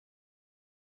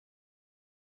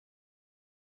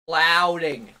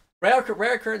clouding. Rare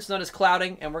occurrence known as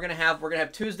clouding, and we're gonna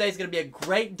have Tuesday's gonna be a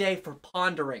great day for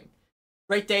pondering.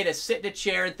 Great day to sit in a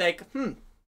chair and think,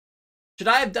 should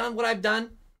I have done what I've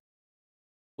done?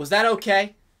 Was that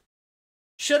okay?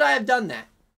 Should I have done that?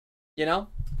 You know,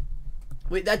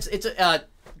 it's a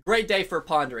great day for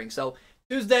pondering. So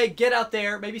Tuesday, get out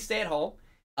there, maybe stay at home,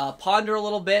 ponder a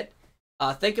little bit,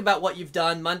 think about what you've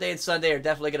done. Monday and Sunday are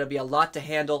definitely gonna be a lot to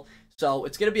handle. So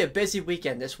it's gonna be a busy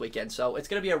weekend this weekend. So it's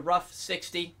gonna be a rough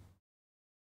 60.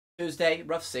 Tuesday,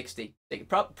 rough 60.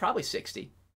 Probably 60.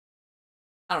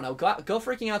 I don't know. Go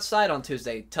freaking outside on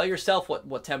Tuesday. Tell yourself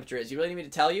what temperature is. You really need me to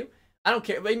tell you? I don't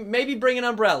care. Maybe bring an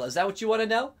umbrella. Is that what you want to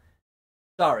know?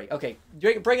 Sorry. Okay.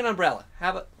 Bring an umbrella.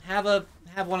 Have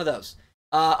one of those.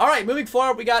 All right. Moving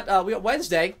forward, we got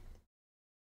Wednesday.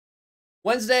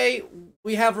 Wednesday,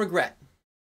 we have regret.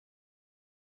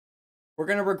 We're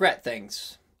gonna regret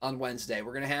things on Wednesday.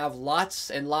 We're gonna have lots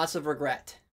and lots of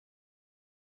regret.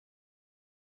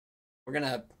 We're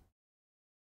gonna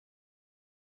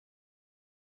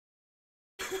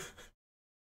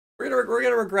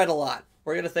regret a lot.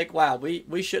 We're gonna think, wow,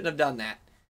 we shouldn't have done that.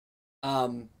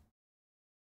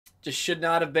 Just should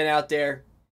not have been out there.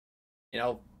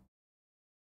 You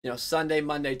know, Sunday,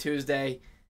 Monday, Tuesday.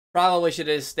 Probably should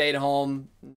have stayed home.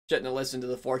 Shouldn't have listened to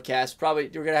the forecast. Probably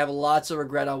we're gonna have lots of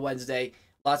regret on Wednesday.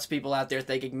 Lots of people out there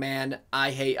thinking, man,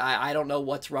 I don't know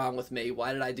what's wrong with me.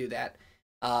 Why did I do that?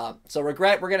 So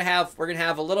regret. We're gonna have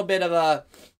a little bit of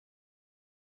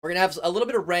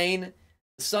rain.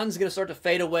 The sun's gonna start to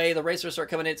fade away. The rays are gonna start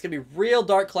coming in. It's gonna be real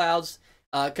dark clouds.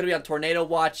 Gonna be on tornado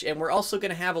watch, and we're also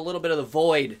gonna have a little bit of the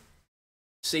void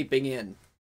seeping in.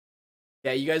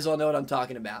 Yeah, you guys all know what I'm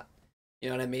talking about. You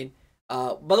know what I mean?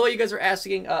 By the way, you guys are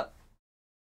asking.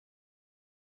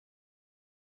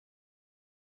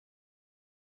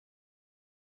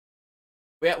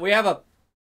 We have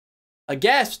a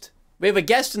guest. We have a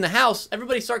guest in the house.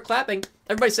 Everybody start clapping.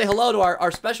 Everybody say hello to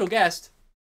our special guest.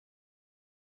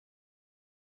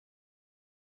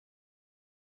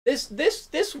 This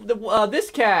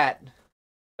cat,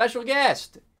 special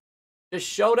guest, just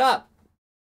showed up.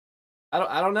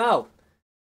 I don't know.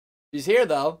 She's here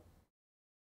though.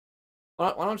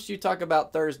 Why don't you talk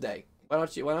about Thursday? Why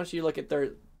don't you look at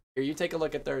Thursday? Here, you take a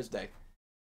look at Thursday.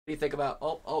 What do you think about?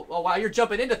 Oh wow, you're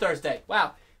jumping into Thursday.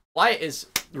 Wow. Wyatt is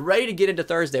ready to get into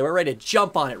Thursday. We're ready to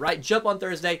jump on it, right? Jump on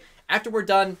Thursday. After we're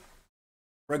done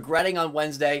regretting on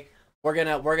Wednesday, we're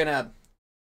gonna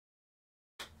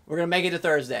make it to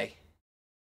Thursday.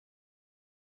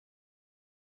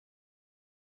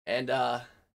 And the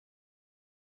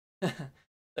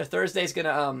Thursday's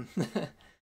gonna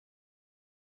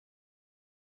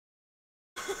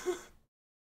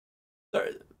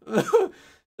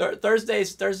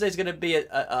Thursday's gonna be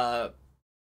a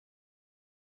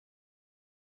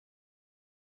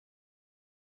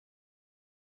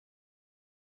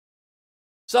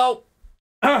so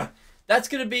that's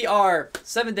gonna be our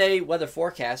 7-day weather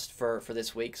forecast for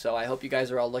this week. So I hope you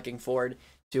guys are all looking forward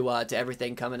to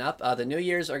everything coming up. The New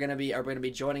Year's are gonna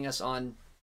be joining us on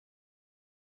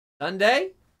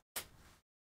Sunday.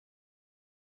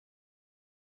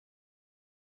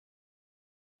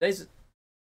 Today's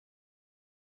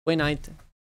 29th,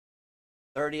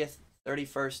 30th,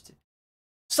 31st.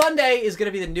 Sunday is going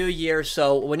to be the new year,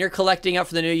 so when you're collecting up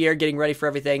for the new year, getting ready for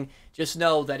everything, just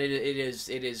know that it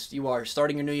is you are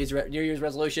starting your New Year's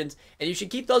resolutions, and you should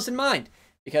keep those in mind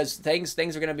because things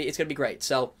are going to be, it's going to be great.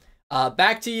 So,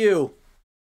 back to you,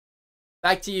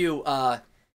 it's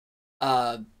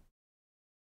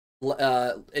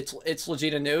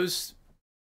Legeta News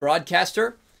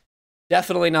broadcaster.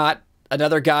 Definitely not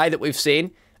another guy that we've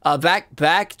seen. Back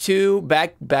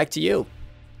to you.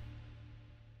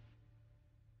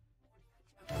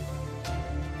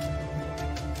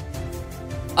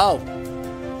 Oh.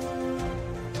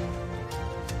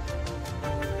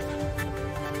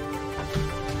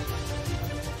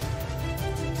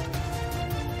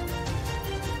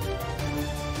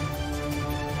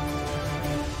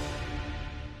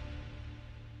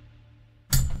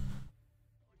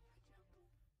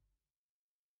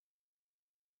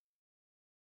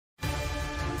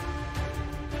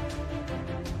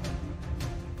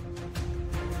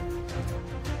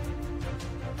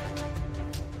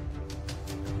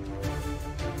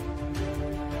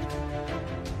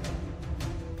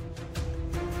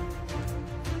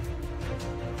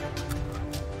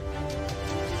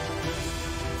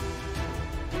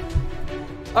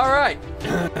 All right.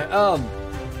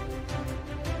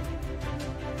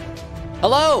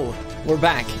 Hello. We're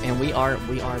back, and we are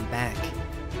back.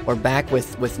 We're back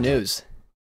with news.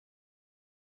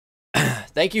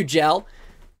 Thank you, Gel.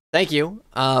 Thank you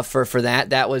for that.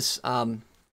 That was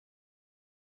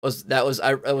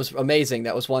amazing.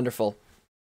 That was wonderful.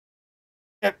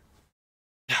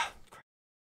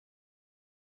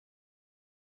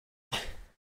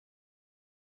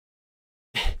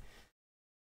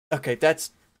 Okay,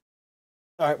 that's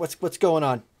all right. What's going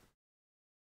on?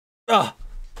 Oh.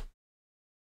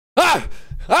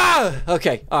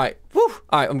 Okay. All right. Whew.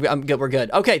 All right. I'm good. We're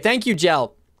good. Okay. Thank you,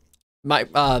 Gel. No,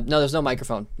 there's no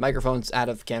microphone. Microphone's out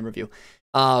of camera view.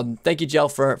 Thank you, Gel,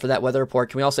 for that weather report.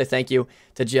 Can we all say thank you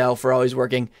to Gel for always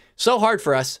working so hard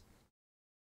for us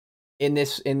in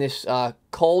this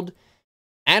cold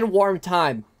and warm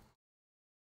time?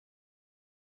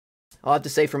 I'll have to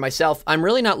say for myself, I'm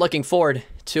really not looking forward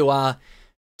to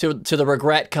the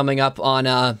regret coming up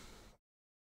on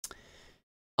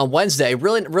Wednesday.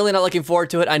 Really not looking forward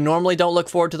to it. I normally don't look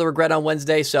forward to the regret on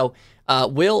Wednesday, so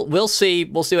we'll see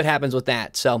what happens with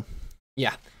that. So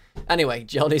yeah. Anyway,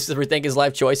 Gel needs to rethink his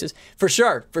life choices for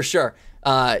sure.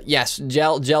 Yes,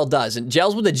 Gel does, and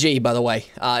Gel's with a G, by the way.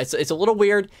 It's a little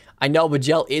weird, I know, but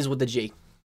Gel is with a G.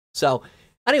 So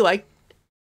anyway.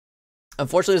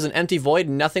 Unfortunately, there's an empty void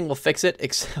and nothing will fix it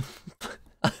except...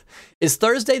 Is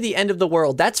Thursday the end of the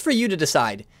world? That's for you to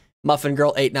decide. Muffin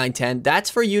Girl 8910. That's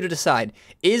for you to decide.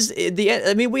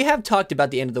 I mean, we have talked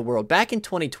about the end of the world. Back in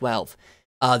 2012,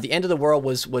 the end of the world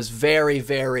was very,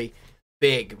 very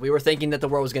big. We were thinking that the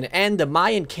world was going to end. The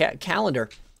Mayan calendar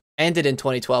ended in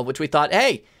 2012, which we thought,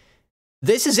 hey,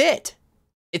 this is it.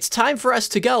 It's time for us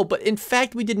to go, but in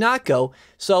fact, we did not go.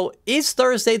 So is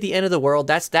Thursday the end of the world?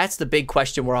 That's the big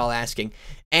question we're all asking.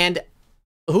 And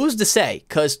who's to say?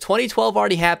 Because 2012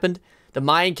 already happened. The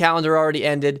Mayan calendar already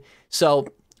ended. So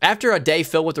after a day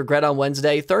filled with regret on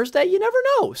Wednesday, Thursday, you never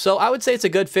know. So I would say it's a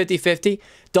good 50-50.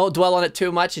 Don't dwell on it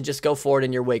too much and just go forward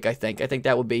in your week, I think. I think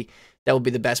that would be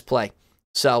the best play.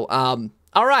 So,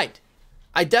 all right.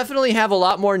 I definitely have a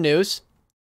lot more news.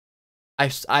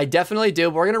 I definitely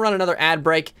do. We're gonna run another ad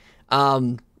break.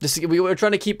 We were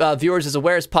trying to keep viewers as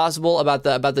aware as possible about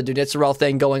the Dunitzerol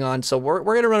thing going on. So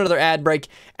we're gonna run another ad break,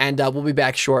 and we'll be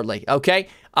back shortly. Okay.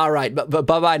 All right. But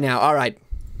bye bye now. All right.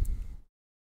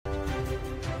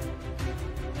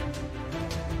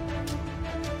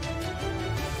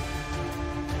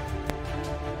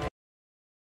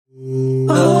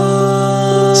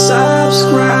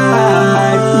 Subscribe,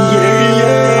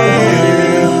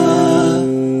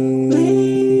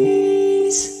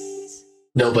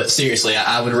 No, but seriously,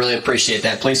 I would really appreciate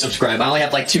that. Please subscribe. I only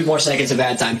have like 2 more seconds of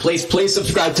ad time. Please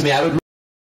subscribe to me. I would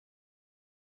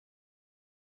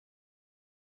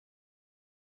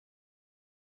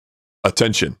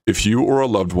Attention! If you or a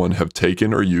loved one have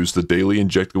taken or used the daily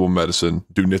injectable medicine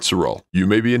Dunitzerol, you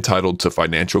may be entitled to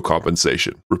financial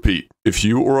compensation. Repeat. If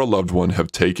you or a loved one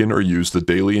have taken or used the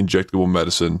daily injectable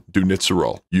medicine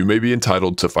Dunitzerol, you may be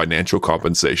entitled to financial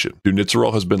compensation.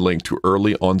 Dunitzerol has been linked to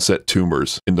early onset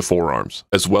tumors in the forearms,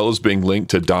 as well as being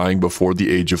linked to dying before the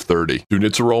age of 30.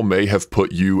 Dunitzerol may have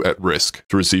put you at risk.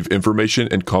 To receive information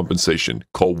and compensation,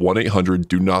 call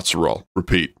 1-800-DUNOTZEROL.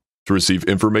 Repeat. To receive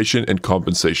information and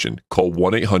compensation, call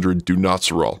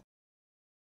 1-800-DUNOTZEROL.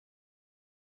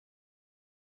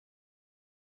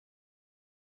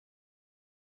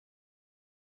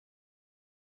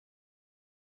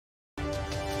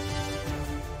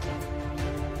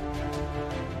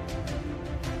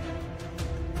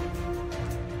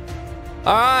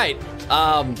 All right.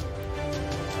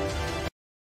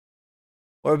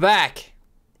 We're back.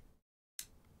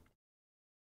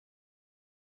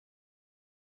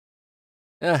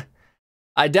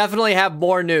 I definitely have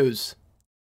more news.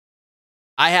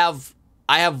 I have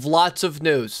lots of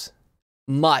news.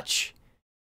 Mucho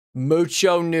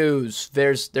news.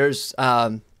 I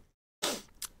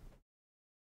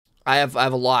have a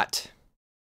lot.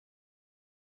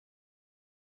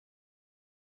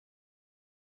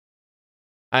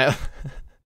 I have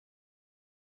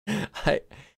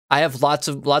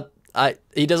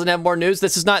he doesn't have more news.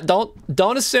 This is not,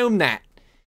 don't assume that.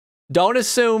 Don't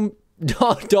assume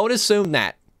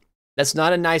that. That's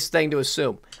not a nice thing to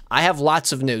assume. I have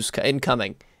lots of news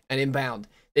incoming and inbound.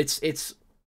 It's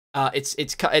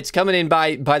coming in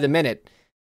by the minute.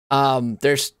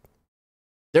 There's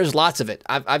lots of it.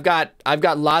 I've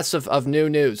got lots of new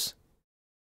news.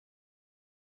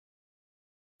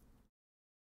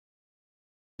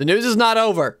 The news is not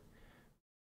over.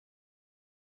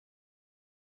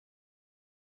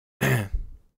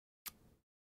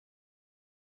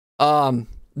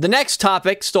 The next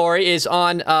topic story is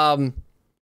on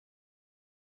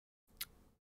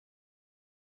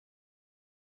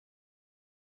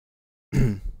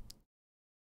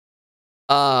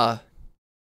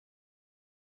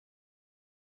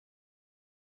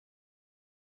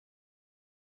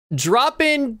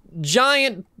drop-in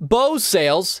giant bow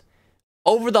sales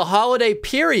over the holiday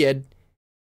period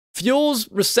fuels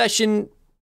recession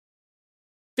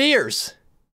fears.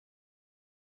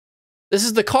 This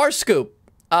is the car scoop.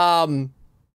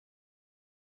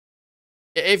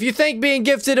 If you think being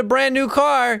gifted a brand new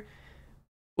car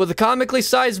with a comically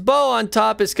sized bow on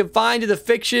top is confined to the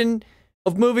fiction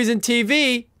of movies and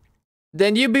TV,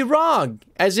 then you'd be wrong.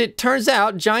 As it turns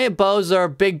out, giant bows are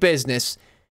big business,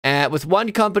 with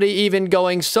one company even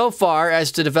going so far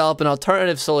as to develop an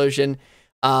alternative solution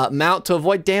mount to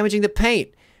avoid damaging the paint.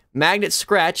 Magnets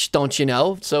scratch, don't you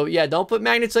know? So yeah, don't put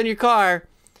magnets on your car.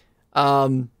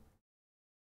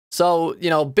 So, you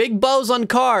know, big bows on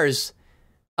cars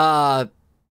are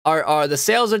the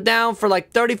sales are down for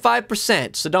like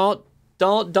 35%. So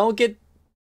don't get,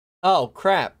 oh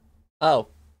crap. Oh.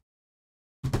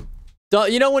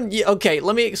 You know when okay,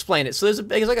 let me explain it. So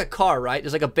there's like a car, right?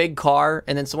 There's like a big car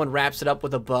and then someone wraps it up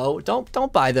with a bow.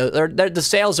 Don't buy those. The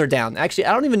sales are down. Actually,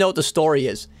 I don't even know what the story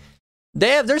is.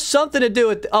 There's something to do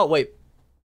with, oh wait.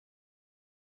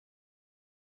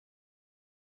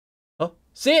 Oh,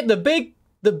 see it? The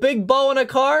big bow in a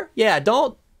car? Yeah,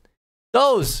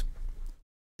 those.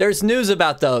 There's news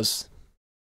about those.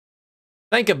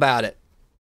 Think about it.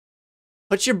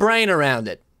 Put your brain around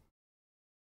it.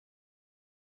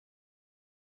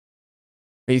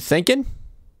 Are you thinking?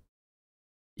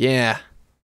 Yeah.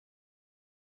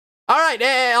 All right,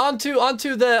 on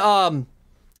to the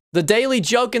daily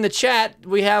joke in the chat.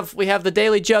 We have the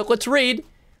daily joke. Let's read.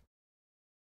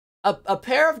 A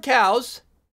pair of cows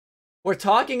were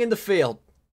talking in the field.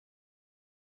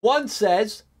 One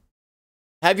says,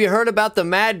 "Have you heard about the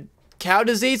mad cow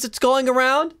disease that's going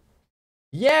around?"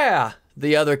 "Yeah,"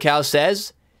 the other cow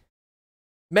says.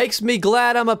 "Makes me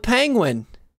glad I'm a penguin."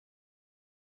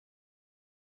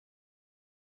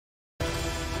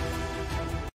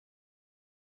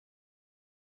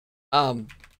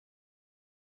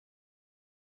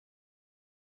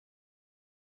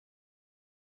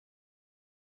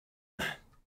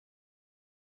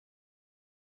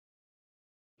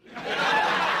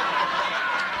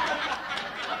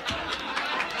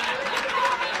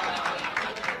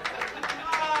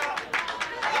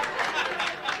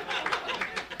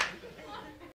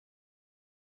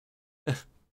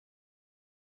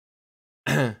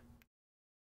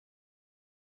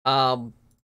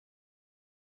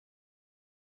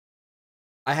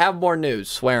 I have more news.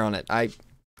 Swear on it.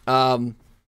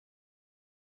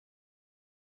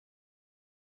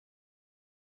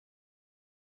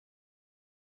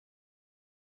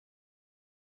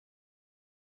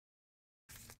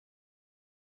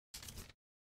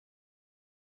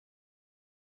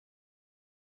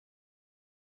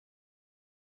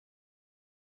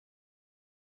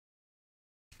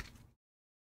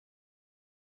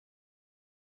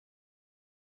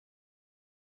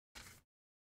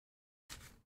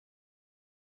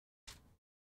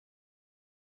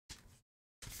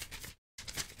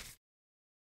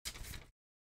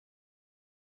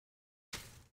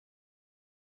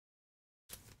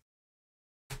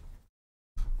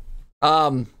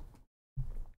 Um.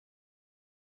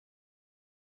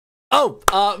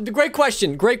 Great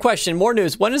question. Great question. More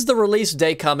news. When is the release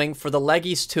day coming for the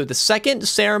Leggies 2? The second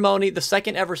ceremony, the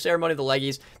second ever ceremony of the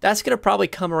Leggies. That's gonna probably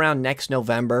come around next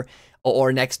November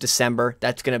or next December.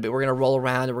 That's gonna be. We're gonna roll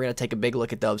around and we're gonna take a big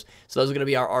look at those. So those are gonna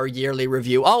be our yearly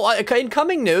review. Oh, okay.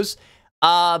 Incoming news.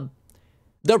 There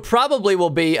probably will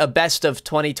be a best of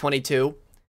 2022.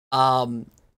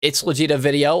 It's Legeta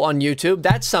video on YouTube.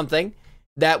 That's something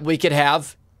that we could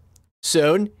have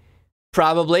soon.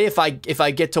 Probably if I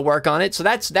get to work on it. So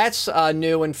that's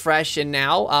new and fresh and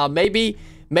now.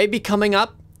 Maybe coming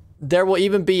up there will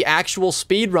even be actual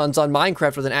speed runs on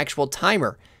Minecraft with an actual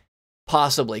timer.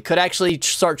 Possibly. Could actually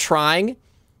start trying.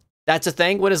 That's a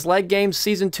thing. When is Leg Games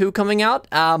Season 2 coming out?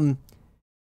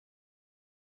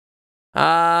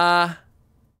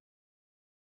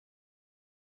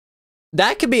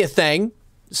 That could be a thing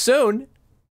soon.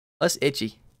 Less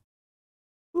itchy.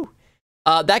 Ooh.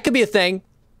 That could be a thing.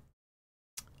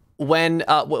 When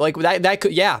like that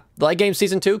could, yeah, the Leg Game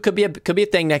Season 2 could be a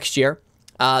thing next year.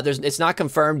 It's not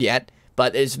confirmed yet,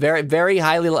 but it's very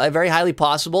highly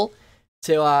possible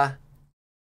to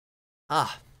why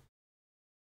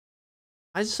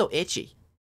is it so itchy?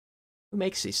 Who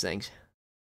makes these things?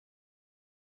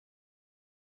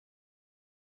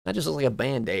 That just looks like a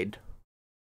band-aid.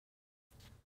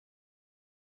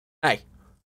 Hey,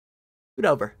 scoot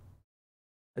over.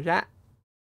 Is that?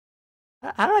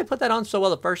 How did I put that on so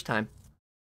well the first time?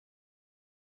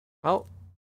 Oh.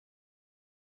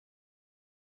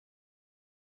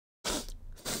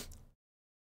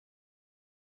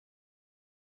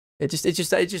 It just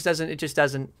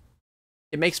doesn't.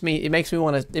 It makes me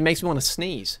want to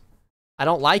sneeze. I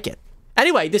don't like it.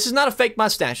 Anyway, this is not a fake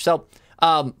mustache. So,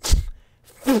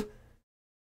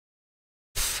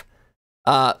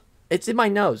 it's in my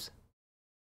nose.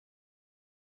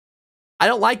 I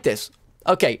don't like this.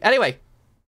 Okay, anyway.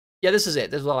 Yeah, this is it.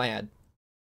 This is all I had.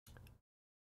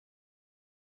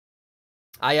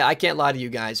 I can't lie to you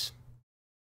guys.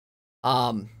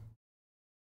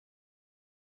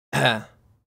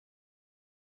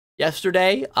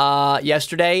 Yesterday,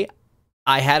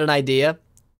 I had an idea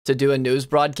to do a news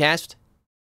broadcast.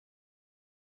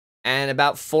 And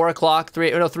about 4 o'clock,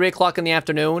 3 o'clock in the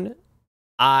afternoon,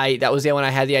 that was the when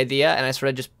I had the idea, and I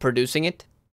started just producing it.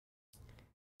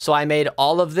 So I made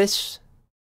all of this.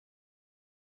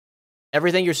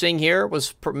 Everything you're seeing here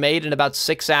was made in about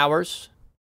 6 hours.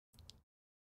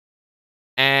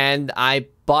 And I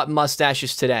bought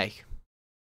mustaches today.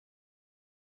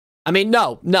 I mean,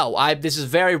 no, this is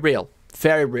very real.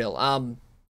 Very real.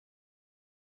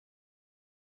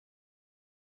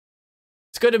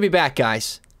 It's good to be back,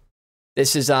 guys.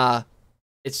 This is,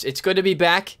 it's good to be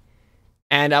back.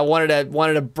 And I wanted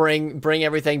to bring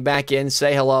everything back in,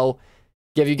 say hello,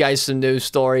 give you guys some news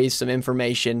stories, some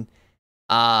information.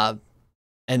 And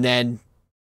then,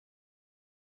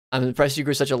 I'm impressed you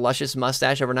grew such a luscious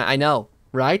mustache overnight. I know,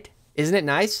 right? Isn't it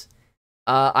nice?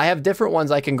 I have different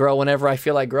ones I can grow whenever I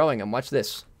feel like growing them. Watch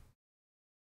this.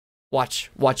 Watch.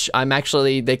 I'm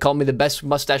actually, they call me the best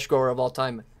mustache grower of all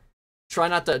time. Try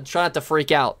not to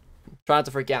freak out. Try not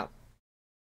to freak out.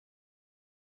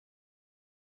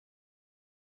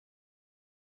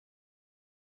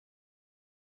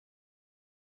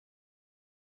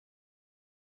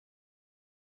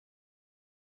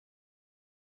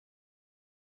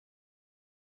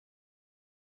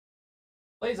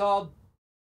 Please hold.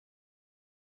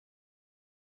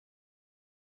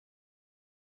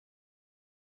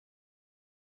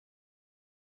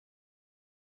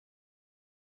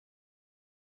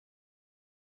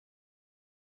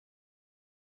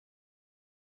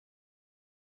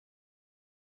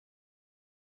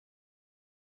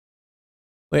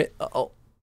 Wait, oh.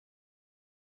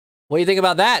 What do you think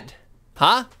about that?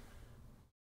 Huh?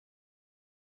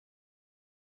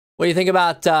 What do you think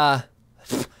about, what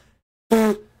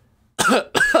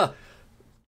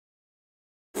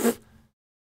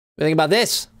do you think about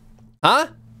this? Huh?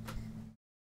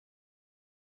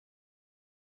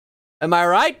 Am I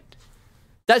right?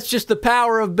 That's just the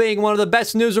power of being one of the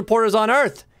best news reporters on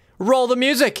Earth. Roll the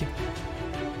music.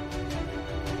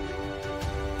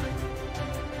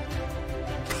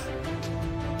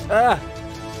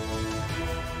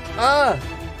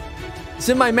 It's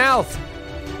in my mouth.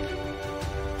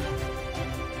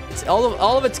 It's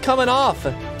all of it's coming off.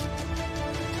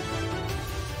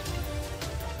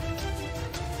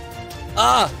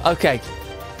 Okay.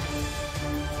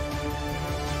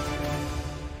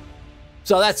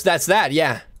 So that's that,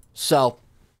 yeah. So,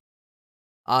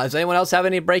 does anyone else have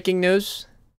any breaking news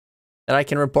that I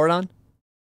can report on?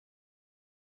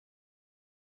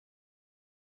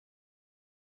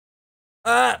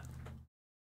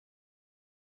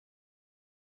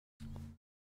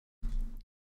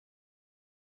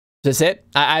 Is this it?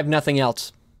 I have nothing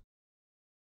else.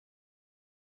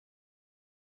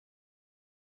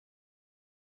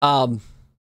 ItsLegeta,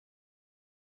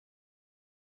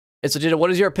 what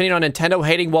is your opinion on Nintendo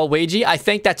hating Waluigi? I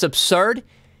think that's absurd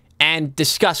and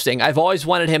disgusting. I've always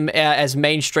wanted him as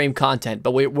mainstream content,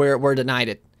 but we're denied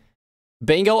it.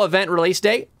 Bingo event release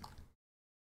date?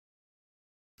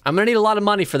 I'm gonna need a lot of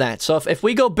money for that. So if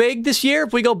we go big this year,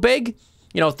 if we go big,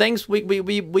 you know, things we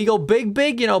go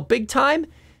big, you know, big time,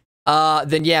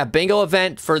 then yeah, bingo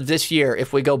event for this year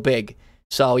if we go big.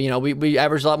 So, you know, we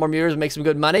average a lot more viewers, make some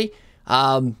good money.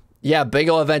 Yeah,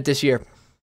 bingo event this year.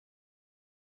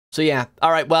 So yeah,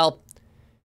 all right, well,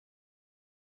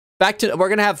 back to, we're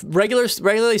going to have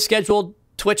regularly scheduled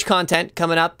Twitch content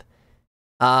coming up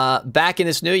back in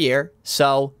this new year.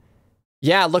 So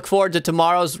yeah, look forward to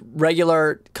tomorrow's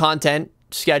regular content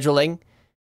scheduling.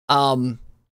 Hope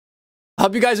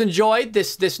you guys enjoyed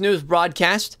this news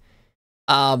broadcast.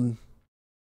 And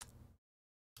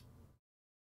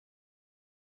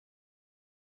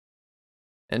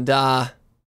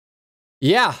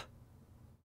yeah.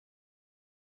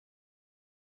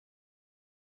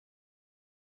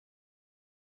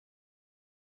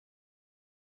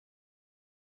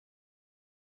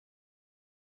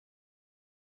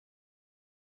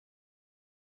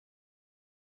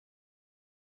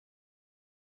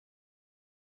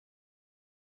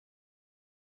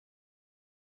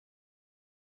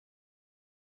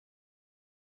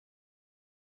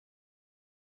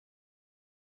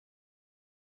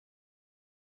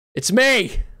 It's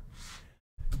me.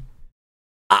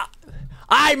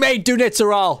 I made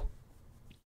Dunitzeral.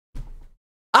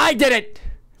 I did it.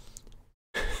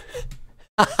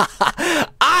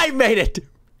 I made it.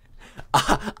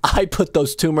 I put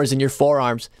those tumors in your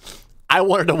forearms. I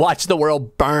wanted to watch the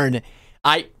world burn.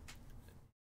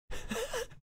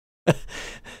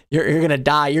 You're gonna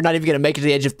die. You're not even gonna make it to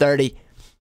the age of 30.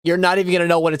 You're not even gonna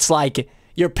know what it's like.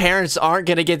 Your parents aren't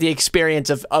gonna get the experience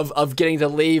of getting to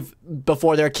leave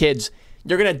before their kids.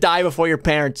 You're gonna die before your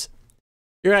parents.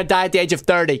 You're gonna die at the age of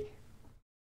 30.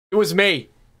 It was me.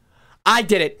 I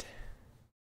did it.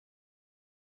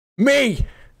 Me.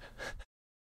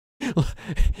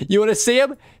 You wanna see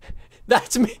him?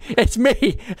 That's me. It's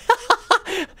me.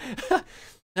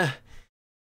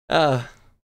 All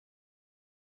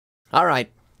right.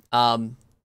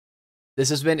 This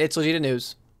has been ItsLegeta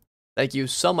News. Thank you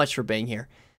so much for being here.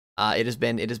 It has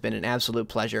been an absolute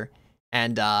pleasure,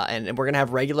 and we're gonna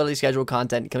have regularly scheduled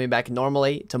content coming back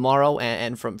normally tomorrow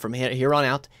and from here on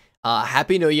out.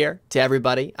 Happy New Year to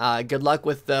everybody. Good luck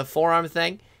with the forearm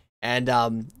thing, and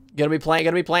gonna be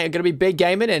big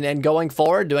gaming and going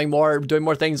forward, doing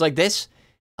more things like this.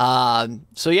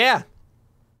 So yeah,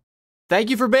 thank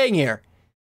you for being here.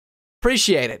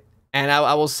 Appreciate it, and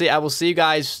I will see you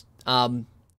guys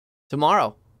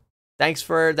tomorrow. Thanks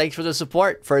for the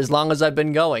support for as long as I've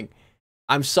been going.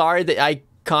 I'm sorry that I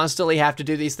constantly have to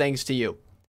do these things to you.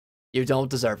 You don't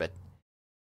deserve it.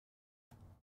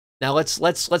 Now let's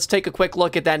take a quick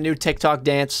look at that new TikTok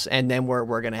dance, and then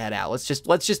we're gonna head out. Let's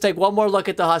just take one more look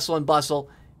at the hustle and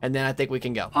bustle, and then I think we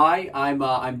can go. Hi,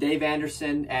 I'm Dave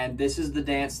Anderson, and this is the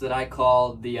dance that I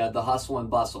call the hustle and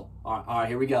bustle. All right,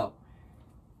 here we go.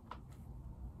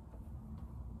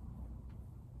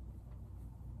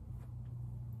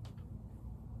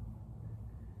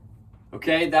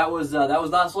 Okay, that was the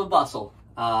hustle and bustle.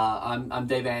 I'm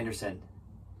Dave Anderson.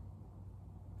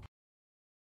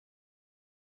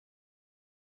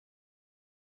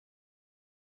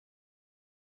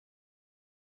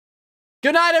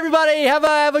 Good night, everybody. Have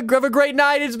a great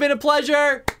night. It's been a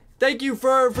pleasure. Thank you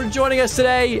for joining us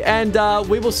today, and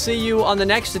we will see you on the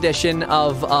next edition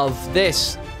of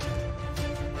this.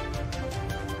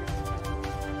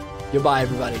 Goodbye,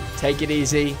 everybody. Take it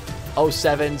easy.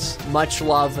 07s, much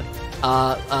love.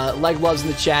 Leg loves in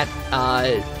the chat.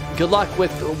 Good luck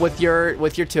with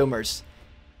your tumors.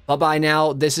 Bye-bye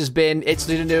now. This has been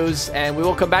ItsLegeta News, and we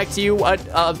will come back to you,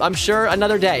 I'm sure,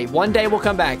 another day. One day we'll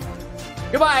come back.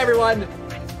 Goodbye, everyone.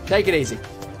 Take it easy.